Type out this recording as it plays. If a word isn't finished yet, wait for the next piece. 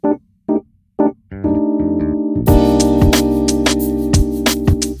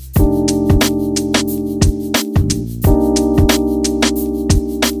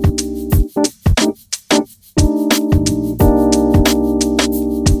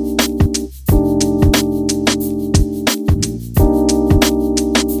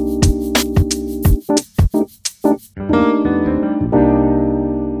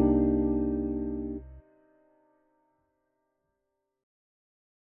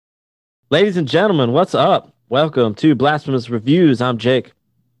Ladies and gentlemen, what's up? Welcome to Blasphemous Reviews. I'm Jake.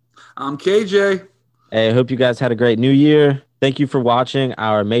 I'm KJ. Hey, I hope you guys had a great new year. Thank you for watching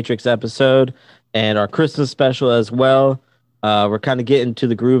our Matrix episode and our Christmas special as well. We're kind of getting to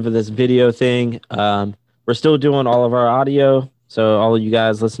the groove of this video thing. We're still doing all of our audio. So, all of you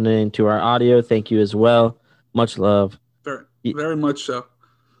guys listening to our audio, thank you as well. Much love. Very, Y- very much so.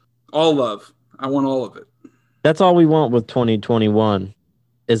 All love. I want all of it. That's all we want with 2021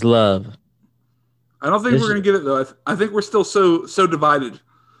 is love. I don't think we're This, gonna get it though. I think we're still so divided.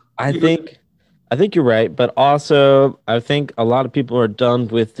 I think I think you're right, but also I think a lot of people are done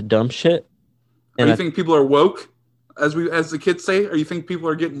with the dumb shit. Are And you think people are woke, as the kids say? Or you think people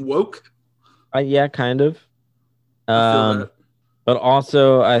are getting woke? yeah, kind of. I feel Um, that. but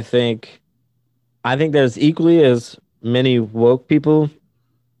also I think there's equally as many woke people.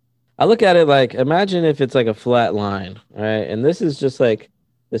 I look at it like imagine if it's like a flat line, right? And this is just like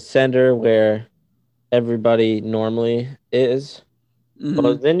the center where everybody normally is. Well,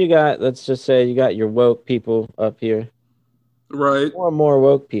 Mm-hmm. then you got, let's just say you got your woke people up here, Right. more and more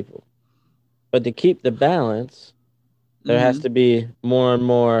woke people. But to keep the balance, there has Mm-hmm. to be more and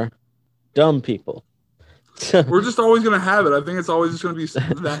more dumb people. So, We're just always gonna have it. I think it's always just gonna be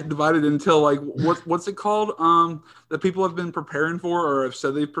that divided until like what's it called? That people have been preparing for or have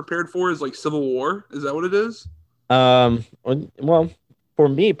said they've prepared for is like civil war. Is that what it is? well, for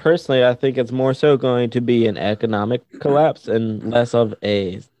me personally, I think it's more so going to be an economic collapse and less of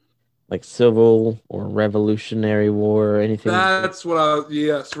a like civil or revolutionary war or anything. That's what I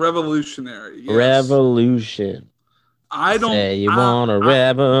yes, revolutionary. Yes. Revolution. I don't Say you want a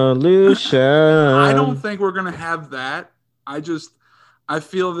revolution. I don't think we're gonna have that. I just I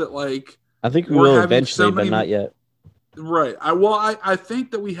feel that like I think we we're will having eventually, so but many not yet. right. I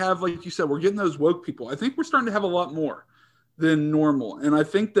think that we have, like you said, we're getting those woke people. I think we're starting to have a lot more than normal. And I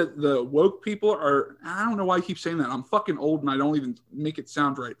think that the woke people are I don't know why I keep saying that. I'm fucking old and I don't even make it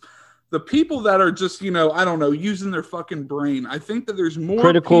sound right. The people that are just, I don't know, using their fucking brain. I think that there's more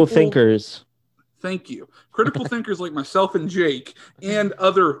Critical people. thinkers. Thank you. Critical thinkers like myself and Jake and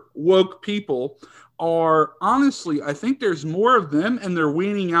other woke people are honestly, I think there's more of them and they're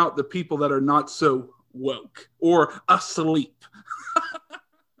weaning out the people that are not so woke or asleep.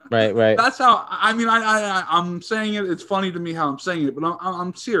 Right, right. That's how I mean. I'm saying it. It's funny to me how I'm saying it, but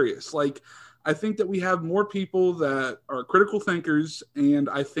I'm serious. Like, I think that we have more people that are critical thinkers, and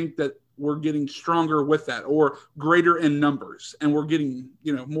I think that we're getting stronger with that, or greater in numbers, and we're getting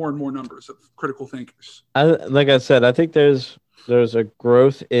more and more numbers of critical thinkers. Like I said, I think there's a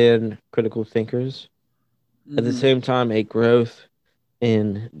growth in critical thinkers. At the Mm-hmm. same time, a growth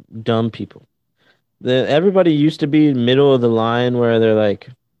in dumb people. Everybody used to be middle of the line where they're like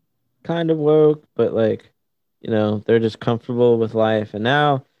kind of woke, but like, they're just comfortable with life. And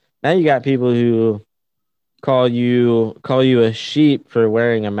now you got people who call you a sheep for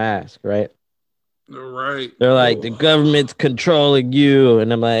wearing a mask, right? Right. They're like the Oh. government's controlling you,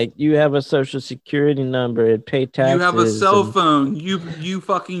 and I'm like, you have a social security number and pay You have a taxes, cell and phone. You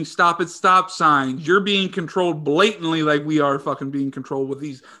fucking stop at stop signs. You're being controlled blatantly like we are fucking being controlled with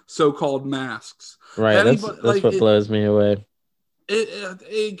these so-called masks. right. That's Anybody that's like what it blows me away.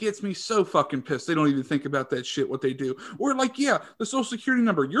 it gets me so fucking pissed. They don't even think about that shit what they do. Or like, yeah, the social security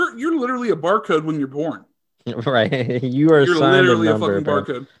number. You're literally a barcode when you're born. Right, you are You're assigned a literally a number, fucking bro.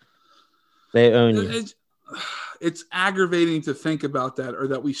 barcode. They own you. It's, it's aggravating to think about that or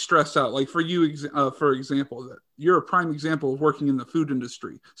that we stress out. Like for you, for example, that you're a prime example of working in the food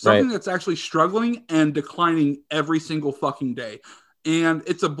industry, Right. something that's actually struggling and declining every single fucking day. And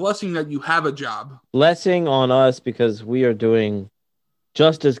it's a blessing that you have a job. Blessing on us because we are doing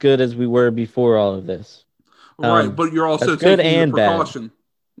just as good as we were before all of this. Right. But you're That's also good taking the and bad precaution.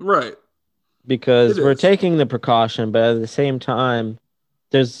 Right. It because we're is. taking the precaution, but at the same time,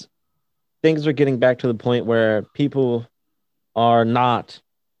 there's things are getting back to the point where people are not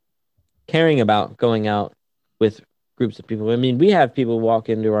caring about going out with groups of people. I mean, we have people walk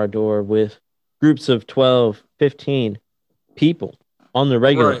into our door with groups of 12, 15 people on the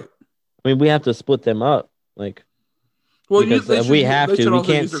regular. Right. I mean, we have to split them up, like, Well, because we have they to. should We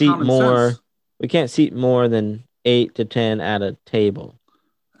also can't use their seat common more. sense, We can't seat more than 8 to 10 at a table.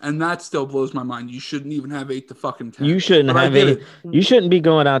 and that still blows my mind. You shouldn't even have 8 to fucking 10. You shouldn't But I have get a. it. You shouldn't be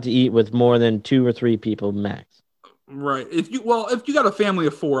going out to eat with more than 2 or 3 people max. Right. If you got a family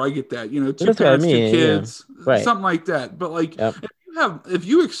of four, I get that. Two That's what I parents, two mean. Yeah. kids, Right. something like that. But like, Yep. if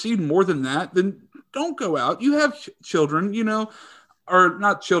you exceed more than that, then don't go out. You have children, or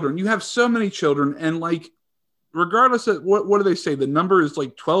not children. You have so many children, and like, regardless of what do they say? The number is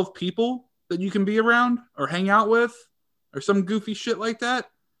like 12 people that you can be around or hang out with, or some goofy shit like that.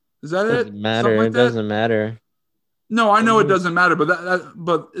 Is that it? Doesn't Something matter. like It that? doesn't matter. No, I know it They doesn't matter, but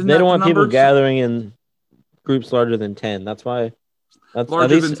but isn't don't that the want people numbers? gathering in groups larger than 10. That's why. That's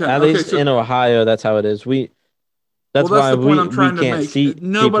Larger than 10. at Okay, least so in Ohio. That's how it is. well, That's that's why the point I'm we trying to can't make. seat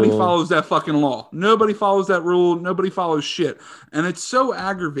Nobody people. follows that fucking law. Nobody follows that rule. Nobody follows shit. And it's so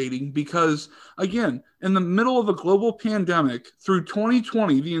aggravating because, again, in the middle of a global pandemic through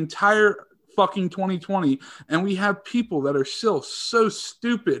 2020, the entire fucking 2020, and we have people that are still so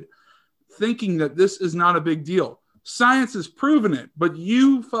stupid thinking that this is not a big deal. Science has proven it, but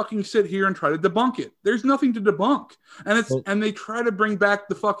you fucking sit here and try to debunk it. There's nothing to debunk. Well, And they try to bring back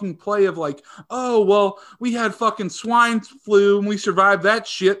the fucking play of like, oh, well, we had fucking swine flu and we survived that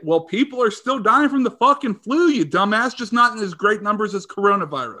shit. Well, people are still dying from the fucking flu, you dumbass, just not in as great numbers as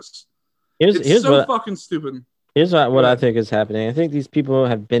coronavirus. It's here's so what fucking stupid. what I think is happening. I think these people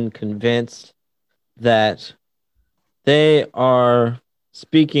have been convinced that they are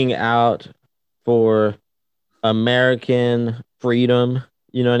speaking out for American freedom.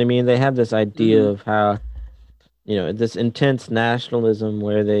 You know what I mean? They have this idea Mm-hmm. of how, this intense nationalism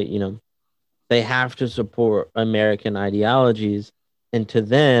where they have to support American ideologies. And to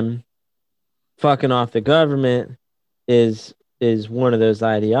them, fucking off the government is one of those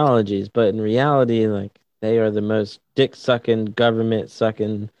ideologies. But in reality, like, they are the most dick sucking, government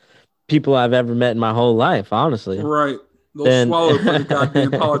sucking people I've ever met in my whole life, honestly. Right. They'll And swallow for the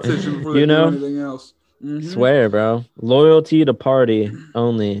goddamn politician before they you do know, anything else. Mm-hmm. swear, bro. Loyalty to party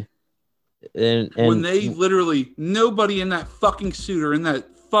only. When And they literally nobody in that fucking suit or in that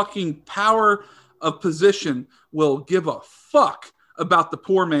fucking power of position will give a fuck about the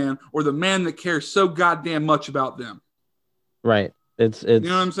poor man or the man that cares so goddamn much about them. right. You know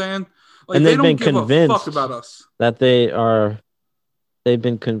what I'm It's saying? Like and they they've don't been give a fuck convinced about us. that they've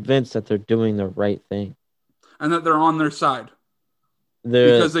been convinced that they're doing the right thing. And that they're on their side.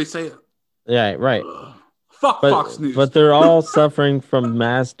 They're Because they say right. fuck Fox News. But they're all suffering from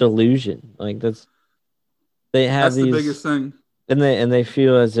mass delusion. Like they have That's the these biggest thing. and they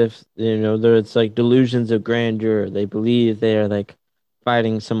feel as if it's like delusions of grandeur. They believe they are like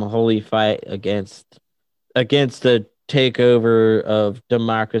fighting some holy fight against the takeover of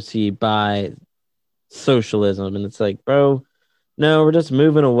democracy by socialism. And it's like, bro, no, we're just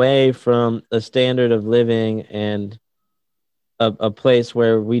moving away from a standard of living and a place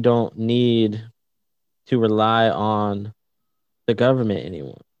where we don't need to rely on the government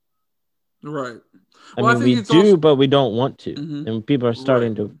anymore. Right. I Well, I mean, think we it's do, also but we don't want to. mm-hmm. And people are Right.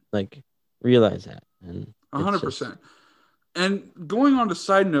 starting to like realize that. And it's just 100%. And going on to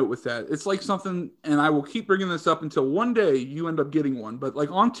side note with that, it's like something, and I will keep bringing this up until one day you end up getting one. But like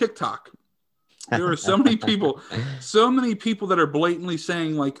on TikTok, there are so many people that are blatantly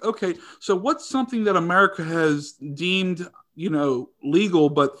saying like, okay, so what's something that America has deemed, legal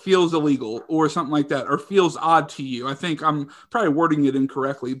but feels illegal or something like that, or feels odd to you? I think I'm probably wording it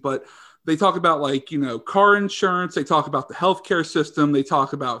incorrectly, but they talk about like, car insurance. They talk about the healthcare system. They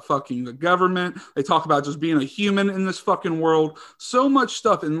talk about fucking the government. They talk about just being a human in this fucking world. So much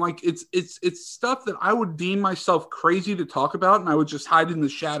stuff. And like, it's stuff that I would deem myself crazy to talk about. And I would just hide in the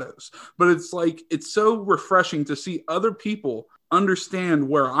shadows. But it's like, it's so refreshing to see other people understand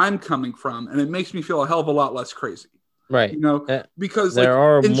where I'm coming from. And it makes me feel a hell of a lot less crazy. right. Because There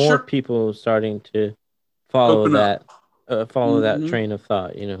like are more people starting to follow open that up. that train of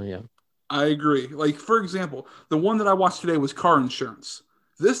thought, yeah. I agree. Like, for example, the one that I watched today was car insurance.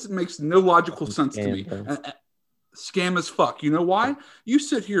 This makes no logical sense to me. Scam as fuck. You know why? You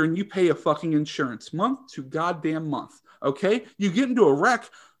sit here and you pay a fucking insurance month to goddamn month. Okay? You get into a wreck,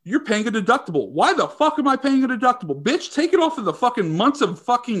 you're paying a deductible. Why the fuck am I paying a deductible? Bitch, take it off of the fucking months of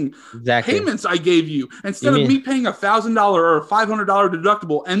fucking payments I gave you instead of me paying $1,000 or a $500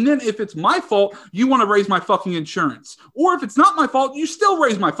 deductible. And then if it's my fault, you want to raise my fucking insurance. Or if it's not my fault, you still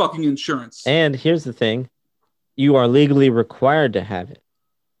raise my fucking insurance. And here's the thing. You are legally required to have it.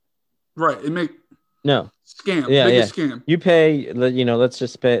 Right. No. Scam. Biggest scam. You pay, let's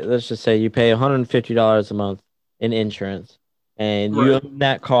just say you pay $150 a month in insurance. And you own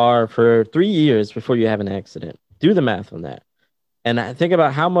that car for 3 years before you have an accident. Do the math on that. And think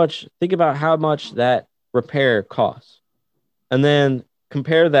about how much that repair costs. And then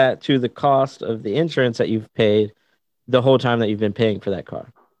compare that to the cost of the insurance that you've paid the whole time that you've been paying for that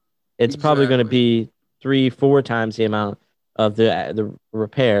car. It's probably going to be 3-4 times the amount of the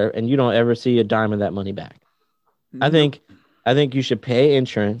repair, and you don't ever see a dime of that money back. I think you should pay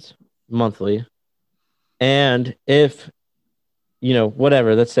insurance monthly. And if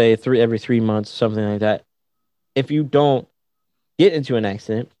whatever, let's say every 3 months, something like that. If you don't get into an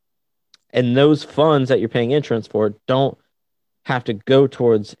accident and those funds that you're paying insurance for don't have to go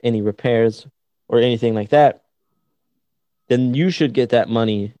towards any repairs or anything like that, then you should get that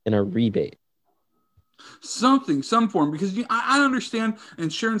money in a rebate. Some form, because I understand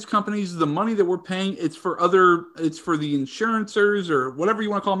insurance companies, the money that we're paying, it's for the insurancers or whatever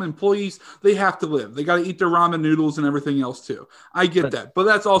you want to call them, employees. They have to live. They got to eat their ramen noodles and everything else too. I get that, but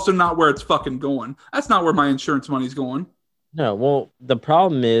that's also not where it's fucking going. That's not where my insurance money's going. No, well, the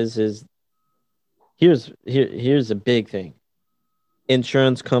problem is here's a big thing.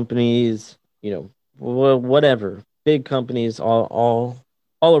 Insurance companies, whatever, big companies, all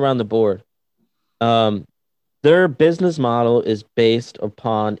around the board. Their business model is based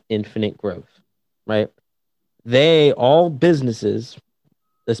upon infinite growth, right? All businesses,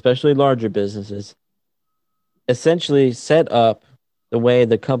 especially larger businesses, essentially set up the way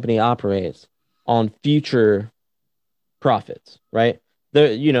the company operates on future profits, right?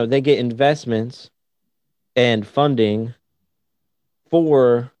 They get investments and funding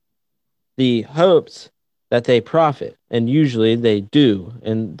for the hopes that they profit, and usually they do.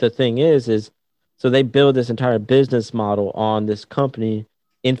 And the thing is so they build this entire business model on this company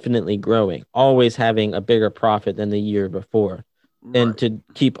infinitely growing, always having a bigger profit than the year before. Right. And to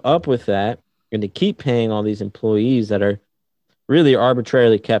keep up with that and to keep paying all these employees that are really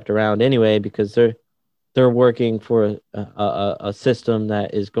arbitrarily kept around anyway, because they're working for a system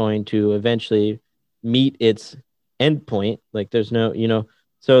that is going to eventually meet its endpoint. Like there's no,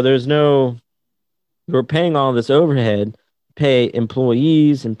 we're paying all this overhead, pay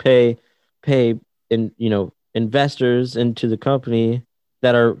employees and pay investors into the company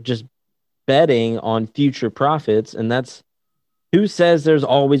that are just betting on future profits. And that's who says there's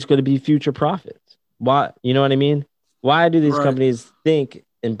always going to be future profits. Why, you know what I mean? Why do these companies think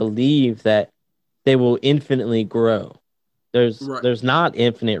and believe that they will infinitely grow? There's not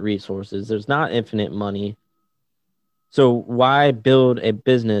infinite resources. There's not infinite money. So why build a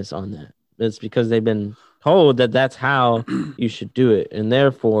business on that? It's because they've been told that that's how you should do it. And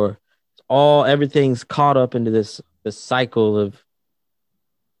therefore everything's caught up into this cycle of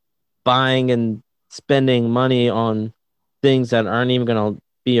buying and spending money on things that aren't even going to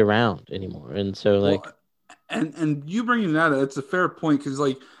be around anymore. And so and you bringing that up, it's a fair point, because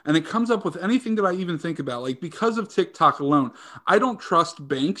and it comes up with anything that I even think about, because of TikTok alone, I don't trust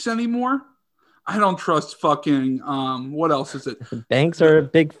banks anymore. I don't trust fucking what else is it? Banks are a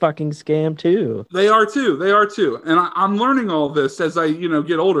big fucking scam too. They are too. And I'm learning all this as I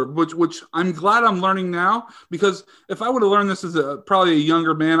get older, which I'm glad I'm learning now, because if I would have learned this as probably a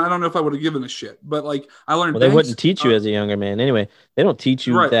younger man, I don't know if I would have given a shit. But I learned. Well, they wouldn't teach you as a younger man anyway. They don't teach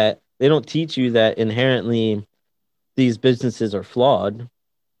you that. They don't teach you that inherently these businesses are flawed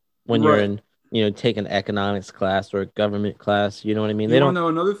when you're in take an economics class or a government class. You know what I mean? They don't know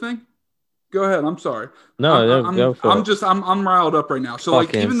another thing. Go ahead. I'm sorry. No, go for it. I'm riled up right now. So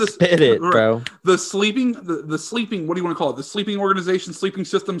even spit it, bro. The sleeping. What do you want to call it? The sleeping organization, sleeping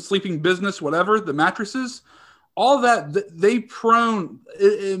system, sleeping business, whatever. The mattresses, all that they prone.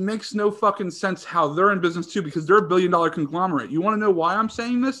 It makes no fucking sense how they're in business too, because they're a $1 billion conglomerate. You want to know why I'm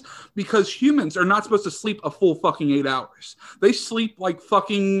saying this? Because humans are not supposed to sleep a full fucking 8 hours. They sleep like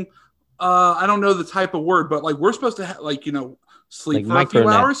fucking. I don't know the type of word, but we're supposed to sleep for a few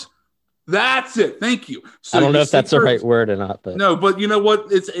hours. That's it. Thank you. So I don't know if that's the right word or not, but no, but you know what?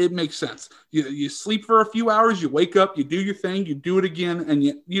 It makes sense. You sleep for a few hours, you wake up, you do your thing, you do it again,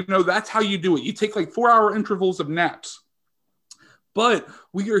 and that's how you do it. You take 4-hour intervals of naps. But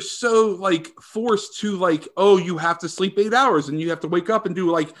we are so forced to you have to sleep 8 hours and you have to wake up and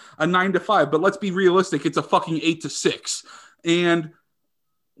do a 9 to 5. But let's be realistic, it's a fucking 8 to 6. And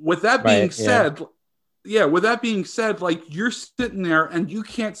with that being said. Yeah, with that being said, you're sitting there and you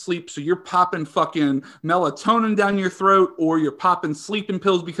can't sleep, so you're popping fucking melatonin down your throat, or you're popping sleeping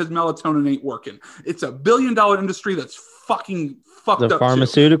pills because melatonin ain't working. It's a $1 billion industry that's fucking fucked up. The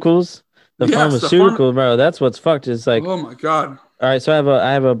pharmaceuticals, bro. That's what's fucked. It's oh my god. All right, so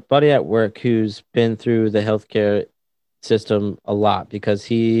I have a buddy at work who's been through the healthcare system a lot because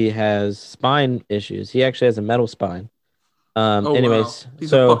he has spine issues. He actually has a metal spine. Anyways, wow.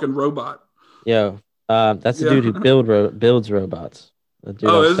 He's a fucking robot. Yeah. That's the dude who builds robots. The dude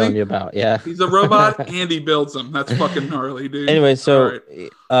I was telling you about. Yeah. He's a robot and he builds them. That's fucking gnarly, dude. Anyway, so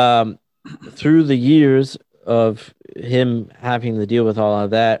through the years of him having to deal with all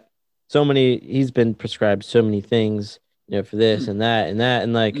of that, he's been prescribed so many things, for this and that and that.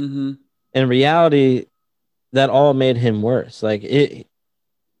 And in reality, that all made him worse.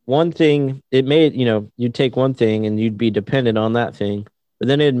 One thing, it made, you'd take one thing and you'd be dependent on that thing. But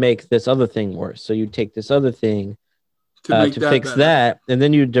then it'd make this other thing worse. So you take this other thing to fix that, and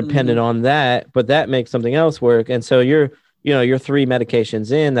then you're dependent on that, but that makes something else work. And so you're you're three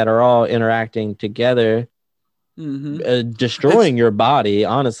medications in that are all interacting together, destroying your body,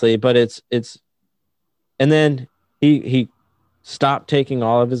 honestly. But it's and then he stopped taking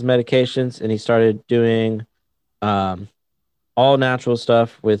all of his medications and he started doing um all natural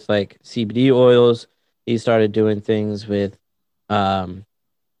stuff with like CBD oils. He started doing things with um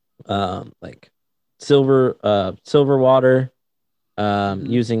like silver water,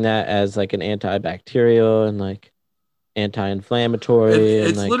 using that as like an antibacterial and like It's anti-inflammatory and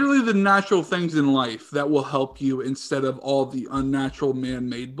it's like, literally the natural things in life that will help you instead of all the unnatural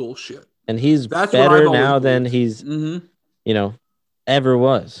man-made bullshit. and he's That's what I've better always now than believed. he's Hmm. you know ever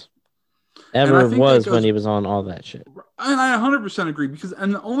was And I ever think that was when goes, he was on all that shit. and I 100% agree because,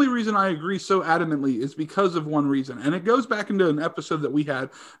 and the only reason I agree so adamantly is because of one reason, and it goes back into an episode that we had.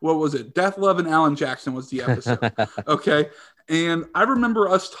 What was it? Death, Love, and Alan Jackson was the episode. Okay, and I remember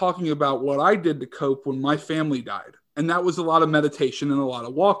us talking about what I did to cope when my family died. And that was a lot of meditation and a lot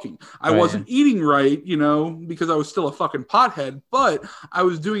of walking. I Right. wasn't eating right, because I was still a fucking pothead, but I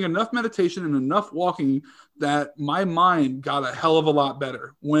was doing enough meditation and enough walking that my mind got a hell of a lot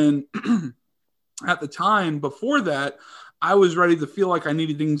better. When at the time before that, I was ready to feel like I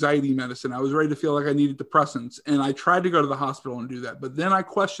needed anxiety medicine. I was ready to feel like I needed depressants. And I tried to go to the hospital and do that. But then I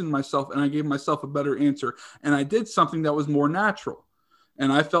questioned myself and I gave myself a better answer. And I did something that was more natural.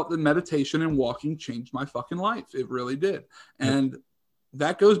 And I felt that meditation and walking changed my fucking life. It really did. And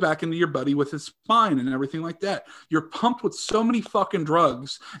that goes back into your buddy with his spine and everything like that. You're pumped with so many fucking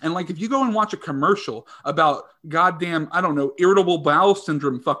drugs. And like, if you go and watch a commercial about goddamn, I don't know, irritable bowel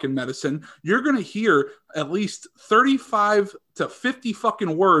syndrome fucking medicine, you're going to hear at least 35 to 50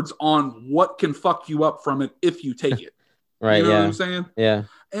 fucking words on what can fuck you up from it if you take it. Right. You know Yeah. what I'm saying? Yeah.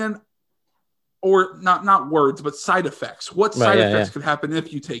 And, or not words, but side effects. What side effects could happen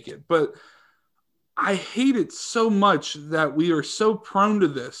if you take it? But I hate it so much that we are so prone to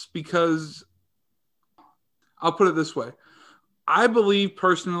this because I'll put it this way. I believe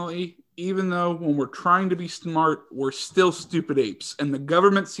personally, even though when we're trying to be smart, we're still stupid apes. And the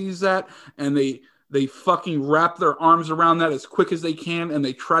government sees that and they fucking wrap their arms around that as quick as they can and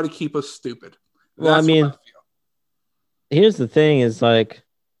they try to keep us stupid. Well, I mean, here's the thing is like,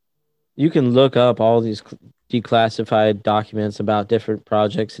 you can look up all these declassified documents about different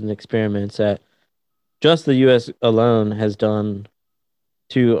projects and experiments that just the US alone has done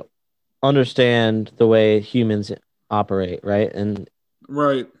to understand the way humans operate, right? And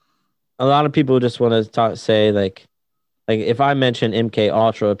right. a lot of people just want to say like if I mention MK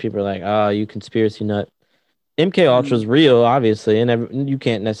Ultra, people are like, "Oh, you conspiracy nut." MK Ultra is real, obviously, and you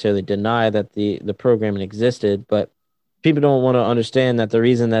can't necessarily deny that the programming existed, but people don't want to understand that the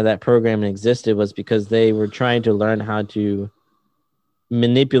reason that programming existed was because they were trying to learn how to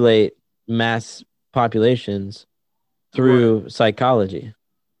manipulate mass populations through psychology.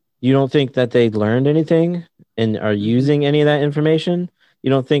 You don't think that they learned anything and are using any of that information? You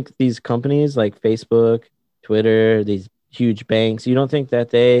don't think these companies like Facebook, Twitter, these huge banks, you don't think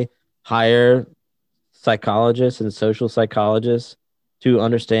that they hire psychologists and social psychologists to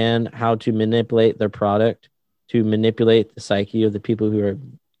understand how to manipulate their product, to manipulate the psyche of the people who are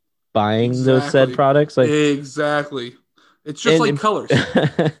buying those said products? Like, exactly. It's just like colors.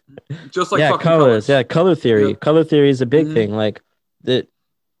 Just like fucking colors. Yeah, color theory. Yep. Color theory is a big thing. Like that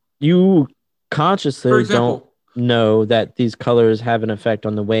you consciously don't know that these colors have an effect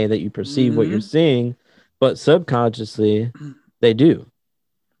on the way that you perceive what you're seeing, but subconsciously they do.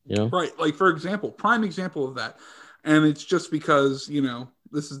 Right. Like, for example, prime example of that. And it's just because,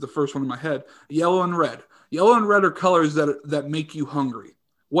 this is the first one in my head. Yellow and red. Yellow and red are colors that make you hungry.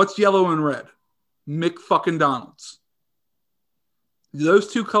 What's yellow and red? McFucking-Donald's.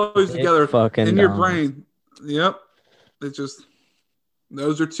 Those two colors together in your brain. Yep. It's just,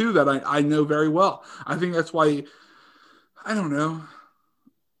 those are two that I know very well. I think that's why, I don't know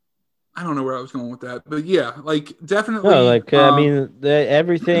where I was going with that, but yeah, like definitely. No, like I mean,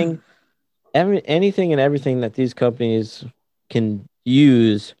 anything and everything that these companies can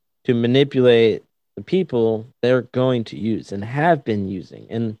use to manipulate the people, they're going to use and have been using.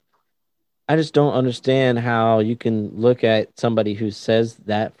 And I just don't understand how you can look at somebody who says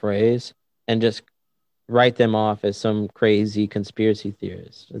that phrase and just write them off as some crazy conspiracy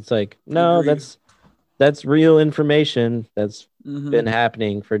theorist. It's like, no, agreed. That's real information that's been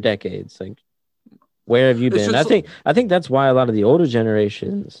happening for decades. Like, where have you been? I think that's why a lot of the older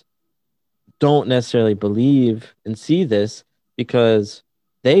generations don't necessarily believe and see this, because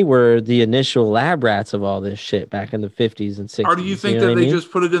they were the initial lab rats of all this shit back in the 50s and 60s. Or do you think that they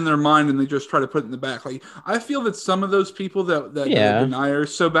just put it in their mind and they just try to put it in the back? Like, I feel that some of those people that are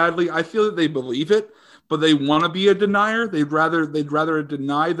deniers so badly, I feel that they believe it, but they want to be a denier. They'd rather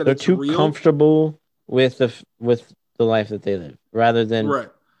deny that They're it's too real. comfortable with the life that they live, rather than Right.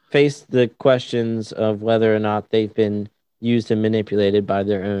 face the questions of whether or not they've been used and manipulated by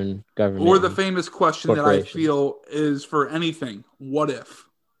their own government. Or the famous question that I corporations. feel is for anything: what if?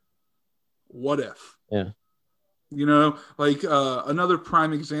 What if? Yeah. You know, like another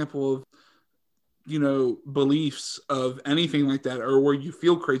prime example of, you know, beliefs of anything like that, or where you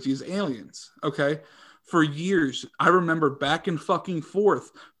feel crazy, is aliens. Okay. For years, I remember back in fucking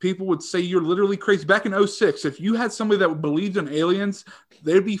fourth, people would say you're literally crazy. Back in 06, if you had somebody that believed in aliens,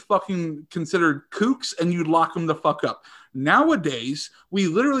 they'd be fucking considered kooks and you'd lock them the fuck up. Nowadays, we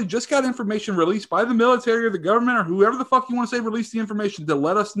literally just got information released by the military or the government or whoever the fuck you want to say released the information to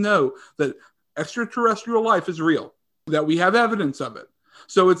let us know that extraterrestrial life is real, that we have evidence of it.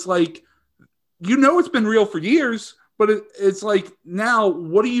 So it's like, you know, it's been real for years, but it's like, now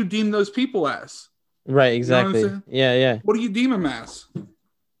what do you deem those people as? Right, exactly. You know what yeah. What do you deem them as?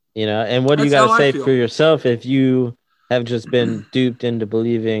 You know, and what do you That's got how to I say feel. for yourself if you have just been duped into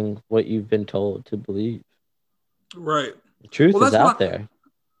believing what you've been told to believe? Right. The truth Well, is that's out what there.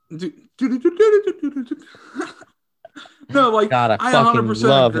 No, like, God, I I fucking 100%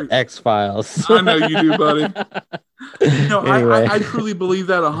 love agree. X-Files. I know you do, buddy. No, Anyway. I truly believe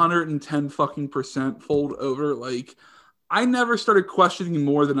that 110 fucking percent fold over. Like, I never started questioning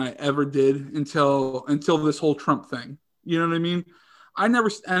more than I ever did until this whole Trump thing. You know what I mean? I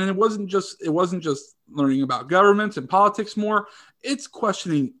never, and it wasn't just learning about governments and politics more. It's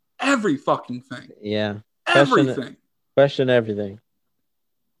questioning every fucking thing. Yeah. Everything. Question everything.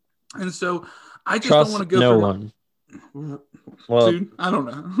 And so I just Trust don't want to go no for one. Well, dude, I don't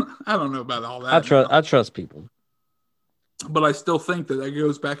know. I don't know about all that. I trust people. But I still think that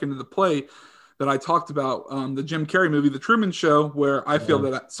goes back into the play that I talked about, the Jim Carrey movie, The Truman Show, where I feel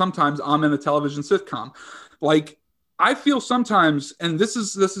that sometimes I'm in a television sitcom. Like, I feel sometimes, and this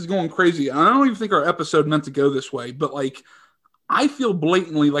is going crazy, and I don't even think our episode meant to go this way, but like, I feel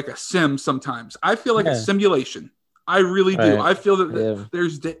blatantly like a sim sometimes. I feel like a simulation. I really do. I feel that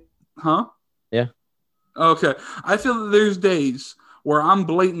there's huh? Yeah. Okay. I feel that there's days where I'm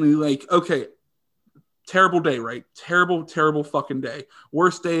blatantly like, okay, terrible day, right? Terrible, terrible fucking day.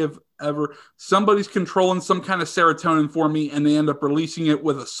 Worst day of ever. Somebody's controlling some kind of serotonin for me and they end up releasing it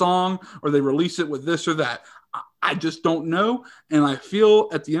with a song or they release it with this or that. I just don't know. And I feel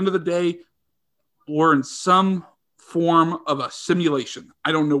at the end of the day, we're in some form of a simulation.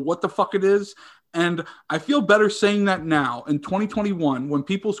 I don't know what the fuck it is. And I feel better saying that now in 2021 when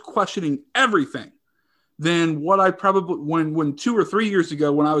people's questioning everything than what I probably when 2 or 3 years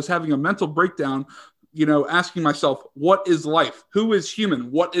ago when I was having a mental breakdown, you know, asking myself, what is life? Who is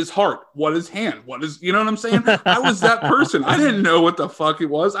human? What is heart? What is hand? What is, you know what I'm saying? I was that person. I didn't know what the fuck it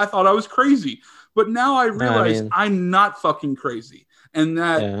was. I thought I was crazy. But now I realize I'm not fucking crazy. And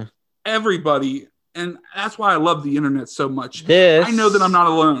that everybody, and that's why I love the internet so much. I know that I'm not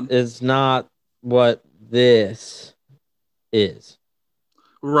alone. Is not what this is.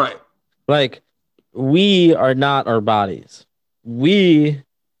 Right. Like, we are not our bodies. We,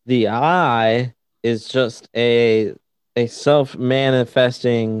 the I, is just a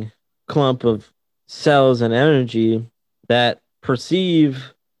self-manifesting clump of cells and energy that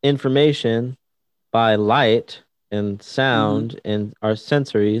perceive information by light and sound and our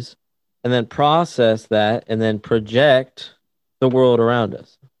sensories, and then process that and then project the world around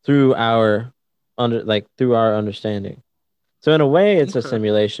us through our understanding. So in a way, it's a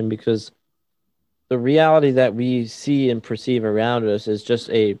simulation because the reality that we see and perceive around us is just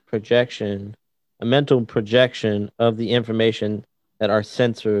a projection, a mental projection of the information that our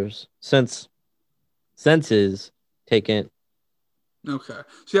senses take in. Okay.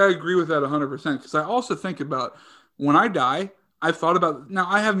 See, I agree with that 100% because I also think about when I die, I've thought about, now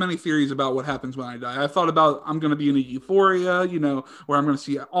I have many theories about what happens when I die. I thought about I'm going to be in a euphoria, you know, where I'm going to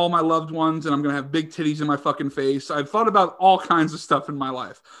see all my loved ones and I'm going to have big titties in my fucking face. I've thought about all kinds of stuff in my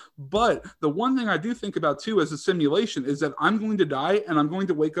life. But the one thing I do think about too as a simulation is that I'm going to die and I'm going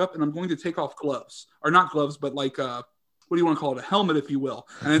to wake up and I'm going to take off gloves, or not gloves, but like, what do you want to call it? A helmet, if you will.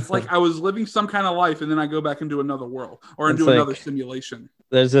 And it's like I was living some kind of life and then I go back into another world or into another simulation.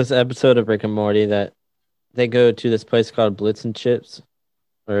 There's this episode of Rick and Morty that they go to this place called Blitz and Chips,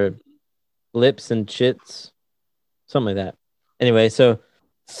 or Lips and Chits, something like that. Anyway, so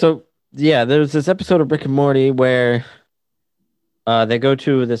yeah, there's this episode of Rick and Morty where they go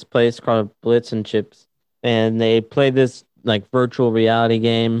to this place called Blitz and Chips, and they play this like virtual reality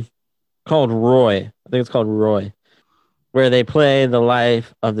game called Roy. I think it's called Roy, where they play the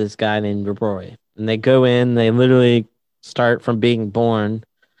life of this guy named Roy, and they go in, they literally start from being born,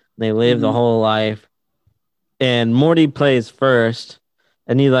 they live the whole life. and Morty plays first,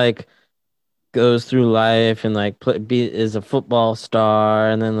 and he like goes through life and like is a football star,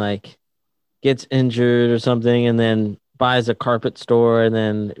 and then like gets injured or something, and then buys a carpet store, and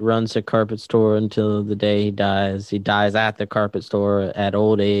then runs a carpet store until the day he dies. He dies at the carpet store at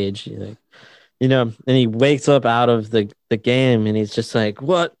old age. Like, and he wakes up out of the game, and he's just like,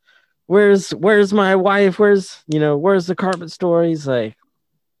 "What? Where's my wife? Where's the carpet store?" He's like,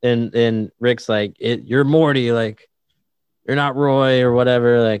 and Rick's like, "You're Morty, like you're not Roy or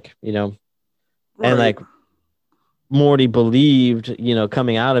whatever, like and Right. like Morty believed,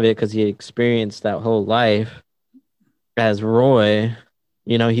 coming out of it because he experienced that whole life as Roy.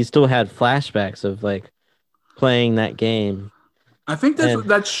 He still had flashbacks of like playing that game, I think and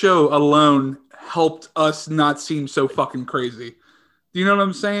that show alone helped us not seem so fucking crazy. Do you know what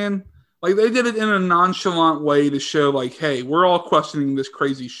I'm saying? Like they did it in a nonchalant way to show like, hey, we're all questioning this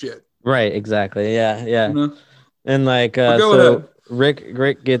crazy shit. right, exactly, yeah, You yeah, know? and like But go so ahead.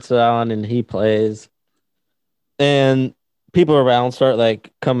 Rick gets on and he plays, and people around start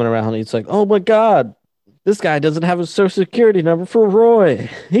like coming around. He's like, "Oh my god, this guy doesn't have a social security number for Roy.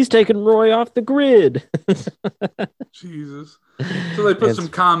 He's taking Roy off the grid." Jesus. So they put some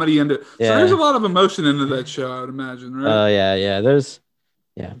It's comedy into it. So there's a yeah. lot of emotion into that show, I would imagine, right? Yeah, yeah.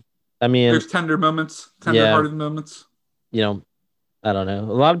 Yeah. I mean, There's tender moments, tender yeah, hearted moments. you know, I don't know.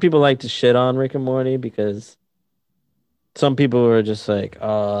 A lot of people like to shit on Rick and Morty because some people are just like,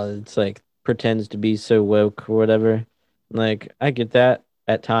 oh, it's like pretends to be so woke or whatever. Like, I get that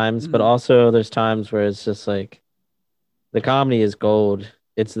at times, but Mm, also there's times where it's just like the comedy is gold.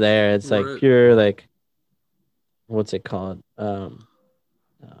 It's there. It's like right. pure, like, what's it called?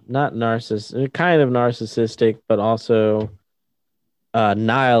 Not narcissist, kind of narcissistic, but also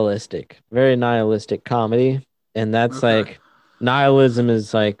nihilistic, very nihilistic comedy. And that's Okay. like nihilism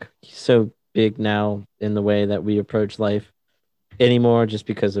is like so big now in the way that we approach life anymore, just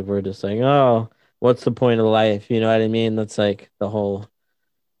because of we're just like, oh, what's the point of life? You know what I mean? That's like the whole,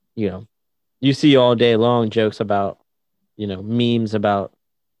 you know, you see all day long jokes about, memes about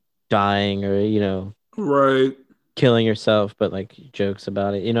dying or, Right. killing yourself, but like jokes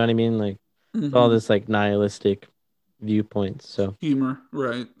about it. You know what I mean? Like all Hmm. this like nihilistic viewpoints. So, Humor.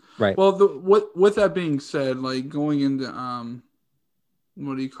 Right. right. Well, what with that being said, like going into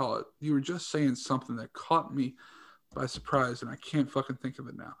what do you call it? You were just saying something that caught me by surprise, and I can't fucking think of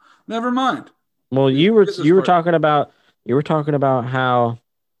it now. Never mind. Well, We you were forget this you were part. talking about how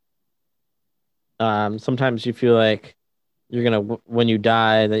sometimes you feel like you're gonna when you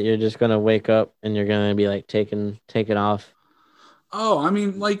die that you're just gonna wake up and you're gonna be like taking off Oh, I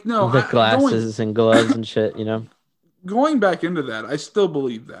mean, like no, the I going glasses and gloves and shit, you know? going back into that, I still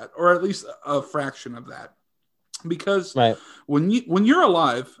believe that, or at least a fraction of that, because Right. when you're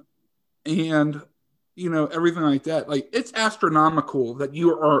alive and everything like that, like it's astronomical that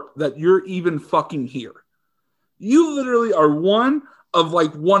you're even fucking here. You literally are one of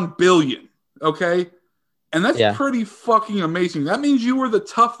like 1 billion. Okay, and that's Yeah. pretty fucking amazing. That means you were the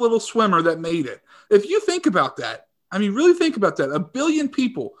tough little swimmer that made it. If you think about that, I mean, really think about that. 1 billion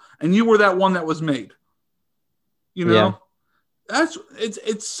people, and you were that one that was made. You Yeah. know,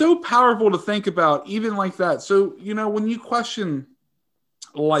 it's so powerful to think about, even like that. So when you question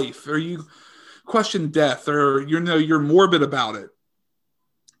life or you question death or you're morbid about it,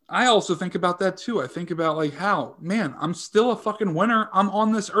 I also think about that too. I think about like how, man, I'm still a fucking winner. I'm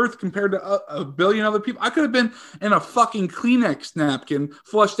on this earth compared to a billion other people. I could have been in a fucking Kleenex napkin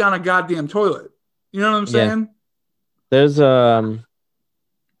flushed down a goddamn toilet. You know what I'm Yeah. saying? There's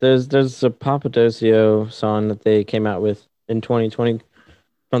there's a Papadosio song that they came out with in 2020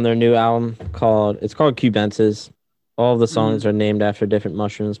 from their new album called Cubensis. All of the songs Mm-hmm. are named after different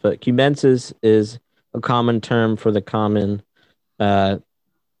mushrooms, but Cubensis is a common term for the common uh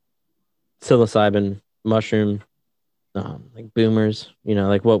psilocybin mushroom, like boomers,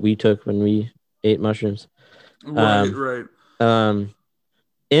 like what we took when we ate mushrooms. Right, Um, right. um,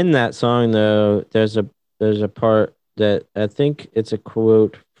 in that song though, there's a part that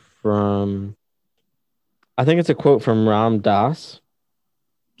from I think it's a quote from Ram Dass.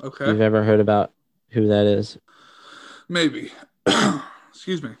 If Okay. you've ever heard about who that is. Maybe.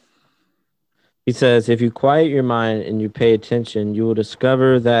 Excuse me. He says, if you quiet your mind and you pay attention, you will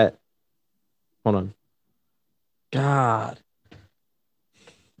discover that hold on. God.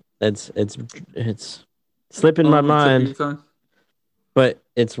 It's slipping my On the tip of your mind, tongue. but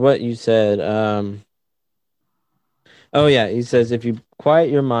it's what you said. Oh yeah, he says if you quiet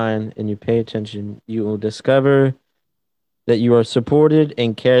your mind and you pay attention, you will discover that you are supported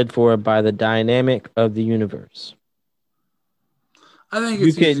and cared for by the dynamic of the universe. I think You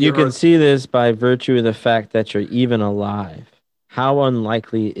it's can easy you or can hard. see this by virtue of the fact that you're even alive. How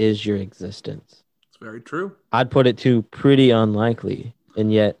unlikely is your existence? It's very true. I'd put it to pretty unlikely,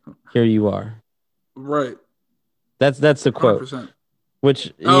 and yet here you are. Right. That's the quote. 100%.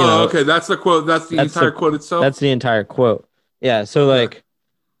 Which Oh, okay. That's the quote. That's the that's entire quote itself. that's the entire quote. Yeah. So Okay. like,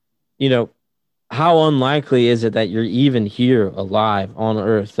 you know, how unlikely is it that you're even here alive on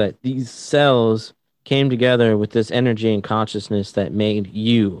Earth? That these cells came together with this energy and consciousness that made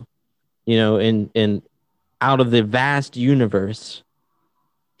you. In out of the vast universe,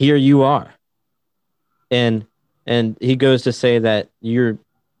 here you are. And he goes to say that you're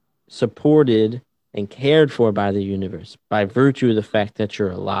supported and cared for by the universe by virtue of the fact that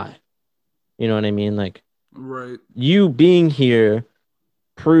you're alive. You know what I mean? Like Right. you being here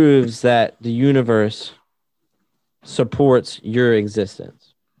proves that the universe supports your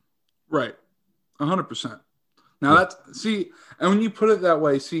existence. Right. 100%. Now that's see, and when you put it that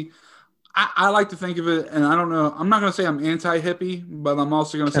way, see, I like to think of it, and I don't know. I'm not going to say I'm anti-hippie, but I'm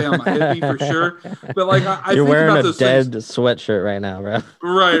also going to say I'm a hippie for sure. But like, I You're think wearing about a those dead things. sweatshirt right now, bro.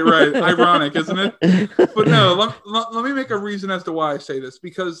 Right. Ironic, isn't it? But no, let me make a reason as to why I say this,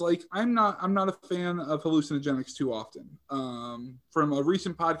 because like I'm not a fan of hallucinogenics too often. From a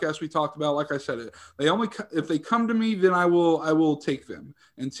recent podcast we talked about, like I said, they only if they come to me, then I will take them.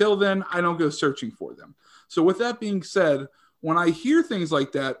 Until then, I don't go searching for them. So with that being said, when I hear things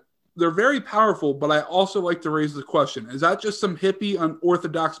like that, they're very powerful, but I also like to raise the question: is that just some hippie,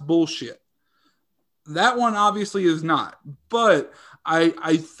 unorthodox bullshit? That one obviously is not, but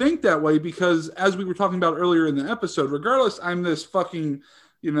I think that way because as we were talking about earlier in the episode, regardless, I'm this fucking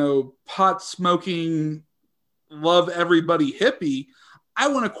pot smoking, love everybody hippie. I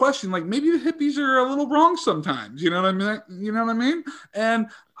want to question, like, maybe the hippies are a little wrong sometimes. You know what I mean? You know what I mean? And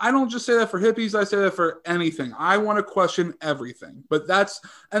I don't just say that for hippies. I say that for anything. I want to question everything. But that's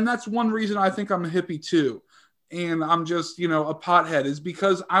one reason I think I'm a hippie too. And I'm just, a pothead is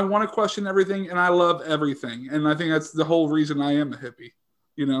because I want to question everything and I love everything. And I think that's the whole reason I am a hippie,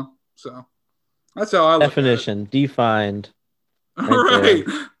 So that's how I look Definition defined. at it. Right Right.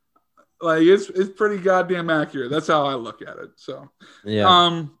 there. Like it's pretty goddamn accurate. That's how I look at it. So,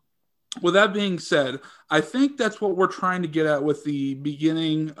 Yeah. With that being said, I think that's what we're trying to get at with the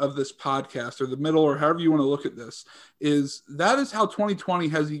beginning of this podcast or the middle or however you want to look at this is that is how 2020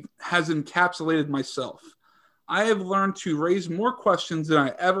 has encapsulated myself. I have learned to raise more questions than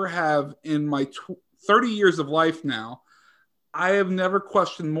I ever have in my 30 years of life now. I have never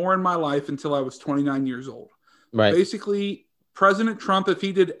questioned more in my life until I was 29 years old. Right. Basically, President Trump, if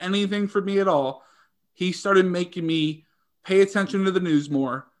he did anything for me at all, he started making me pay attention to the news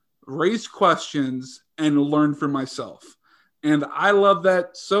more, raise questions, and learn for myself. And I love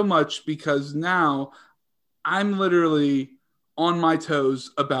that so much because now I'm literally on my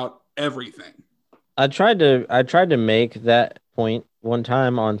toes about everything. I tried to make that point one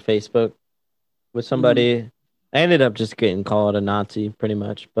time on Facebook with somebody. Mm-hmm. I ended up just getting called a Nazi pretty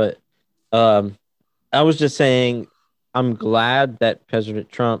much, but I was just saying I'm glad that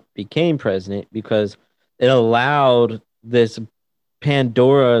President Trump became president because it allowed this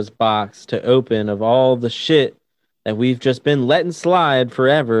Pandora's box to open of all the shit that we've just been letting slide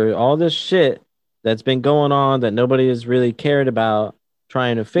forever, all this shit that's been going on that nobody has really cared about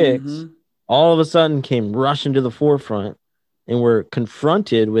trying to fix, all of a sudden came rushing to the forefront and we're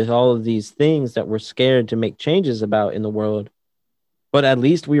confronted with all of these things that we're scared to make changes about in the world. But at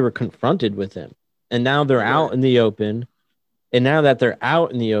least we were confronted with them. And now they're out in the open. And now that they're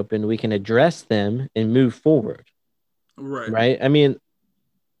out in the open, we can address them and move forward. Right. I mean,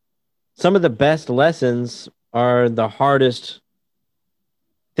 some of the best lessons are the hardest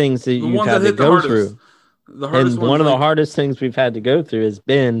things that you've had to go through. And one of the hardest things we've had to go through has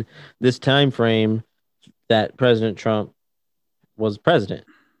been this time frame that President Trump was president.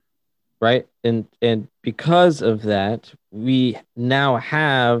 Right. And because of that, we now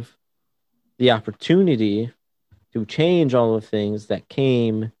have the opportunity to change all the things that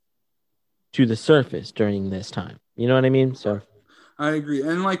came to the surface during this time. You know what I mean? So I agree.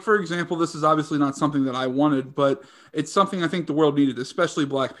 And like, for example, this is obviously not something that I wanted, but it's something I think the world needed, especially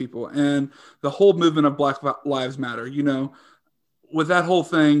Black people and the whole movement of Black Lives Matter, with that whole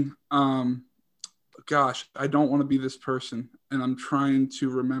thing. Gosh, I don't want to be this person and I'm trying to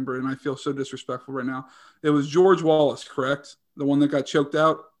remember. And I feel so disrespectful right now. It was George Wallace, correct? The one that got choked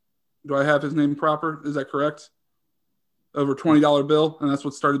out. Do I have his name proper? Is that correct? Over $20 bill. And that's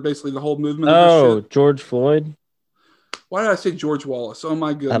what started basically the whole movement. Oh, George Floyd. Why did I say George Wallace? Oh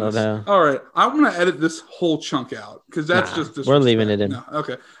my goodness. I don't know. All right. I'm going to edit this whole chunk out because that's just disrespect. We're leaving it in. No.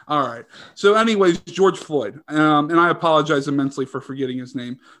 Okay. All right. So anyways, George Floyd. And I apologize immensely for forgetting his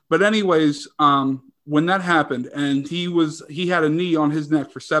name. But anyways, when that happened and he had a knee on his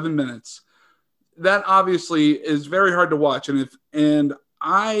neck for 7 minutes, that obviously is very hard to watch. I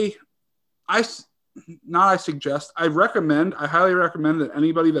highly recommend that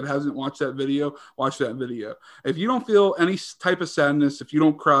anybody that hasn't watched that video, watch that video. If you don't feel any type of sadness, if you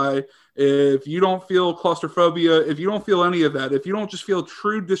don't cry, if you don't feel claustrophobia, if you don't feel any of that, if you don't just feel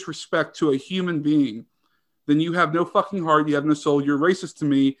true disrespect to a human being, then you have no fucking heart, you have no soul, you're racist to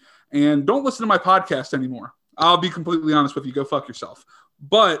me, and don't listen to my podcast anymore. I'll be completely honest with you, go fuck yourself.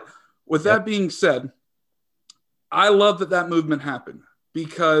 But with that being said, I love that movement happened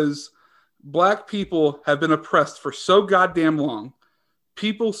because Black people have been oppressed for so goddamn long.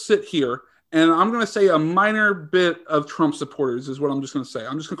 People sit here, and I'm going to say a minor bit of Trump supporters is what I'm just going to say.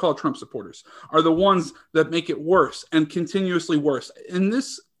 I'm just going to call it Trump supporters are the ones that make it worse and continuously worse. In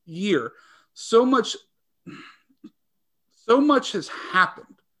this year, so much has happened.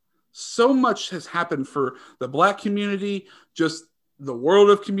 So much has happened for the Black community, just the world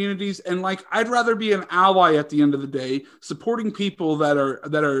of communities, and like I'd rather be an ally at the end of the day, supporting people that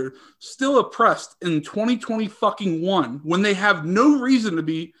are still oppressed in 2021 when they have no reason to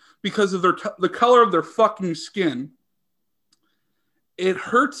be because of the color of their fucking skin. It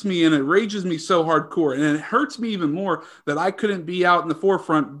hurts me and it rages me so hardcore, and it hurts me even more that I couldn't be out in the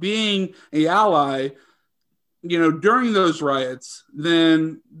forefront being an ally, during those riots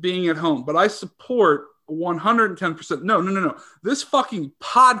than being at home. But I support 110%. No. This fucking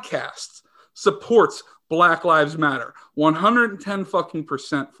podcast supports Black Lives Matter. 110 fucking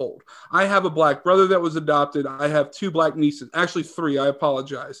percent fold. I have a Black brother that was adopted. I have 2 Black nieces. Actually 3, I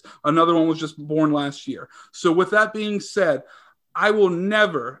apologize. Another one was just born last year. So with that being said, I will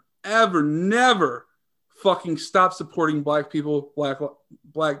never, ever, never fucking stop supporting Black people,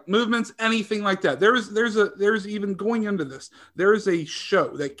 Black movements, anything like that. There's even going into this. There is a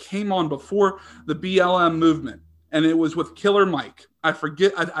show that came on before the BLM movement, and it was with Killer Mike. I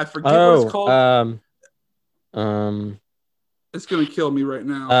forget what it's called. It's gonna kill me right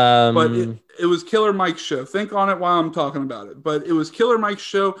now. But it was Killer Mike's show. Think on it while I'm talking about it. But it was Killer Mike's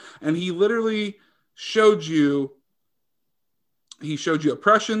show, and he literally showed you. He showed you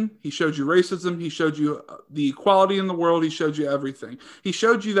oppression. He showed you racism. He showed you the equality in the world. He showed you everything. He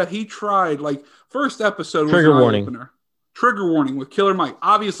showed you that he tried, first episode was trigger an warning. Eye-opener. Trigger warning with Killer Mike.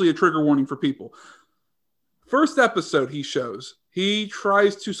 Obviously a trigger warning for people. First episode he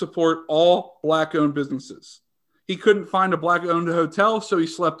tries to support all Black-owned businesses. He couldn't find a Black-owned hotel, so he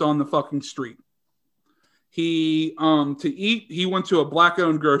slept on the fucking street. To eat, he went to a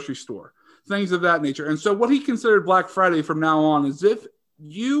Black-owned grocery store. Things of that nature. And so what he considered Black Friday from now on is if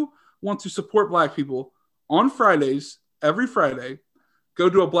you want to support Black people on Fridays, every Friday, go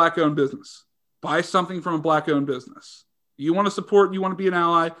to a Black-owned business. Buy something from a Black-owned business. You want to support, you want to be an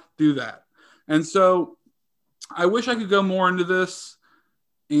ally, do that. And so I wish I could go more into this.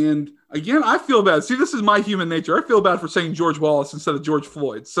 And again, I feel bad. See, this is my human nature. I feel bad for saying George Wallace instead of George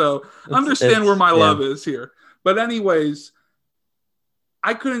Floyd. So understand where my love is here. But anyways,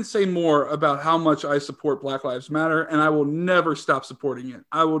 I couldn't say more about how much I support Black Lives Matter, and I will never stop supporting it.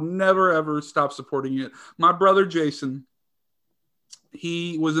 I will never, ever stop supporting it. My brother, Jason,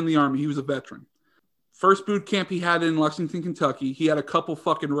 he was in the Army. He was a veteran. First boot camp he had in Lexington, Kentucky, he had a couple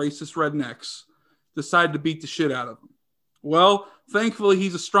fucking racist rednecks decide to beat the shit out of him. Well, thankfully,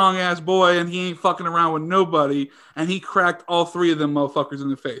 he's a strong-ass boy, and he ain't fucking around with nobody, and he cracked all 3 of them motherfuckers in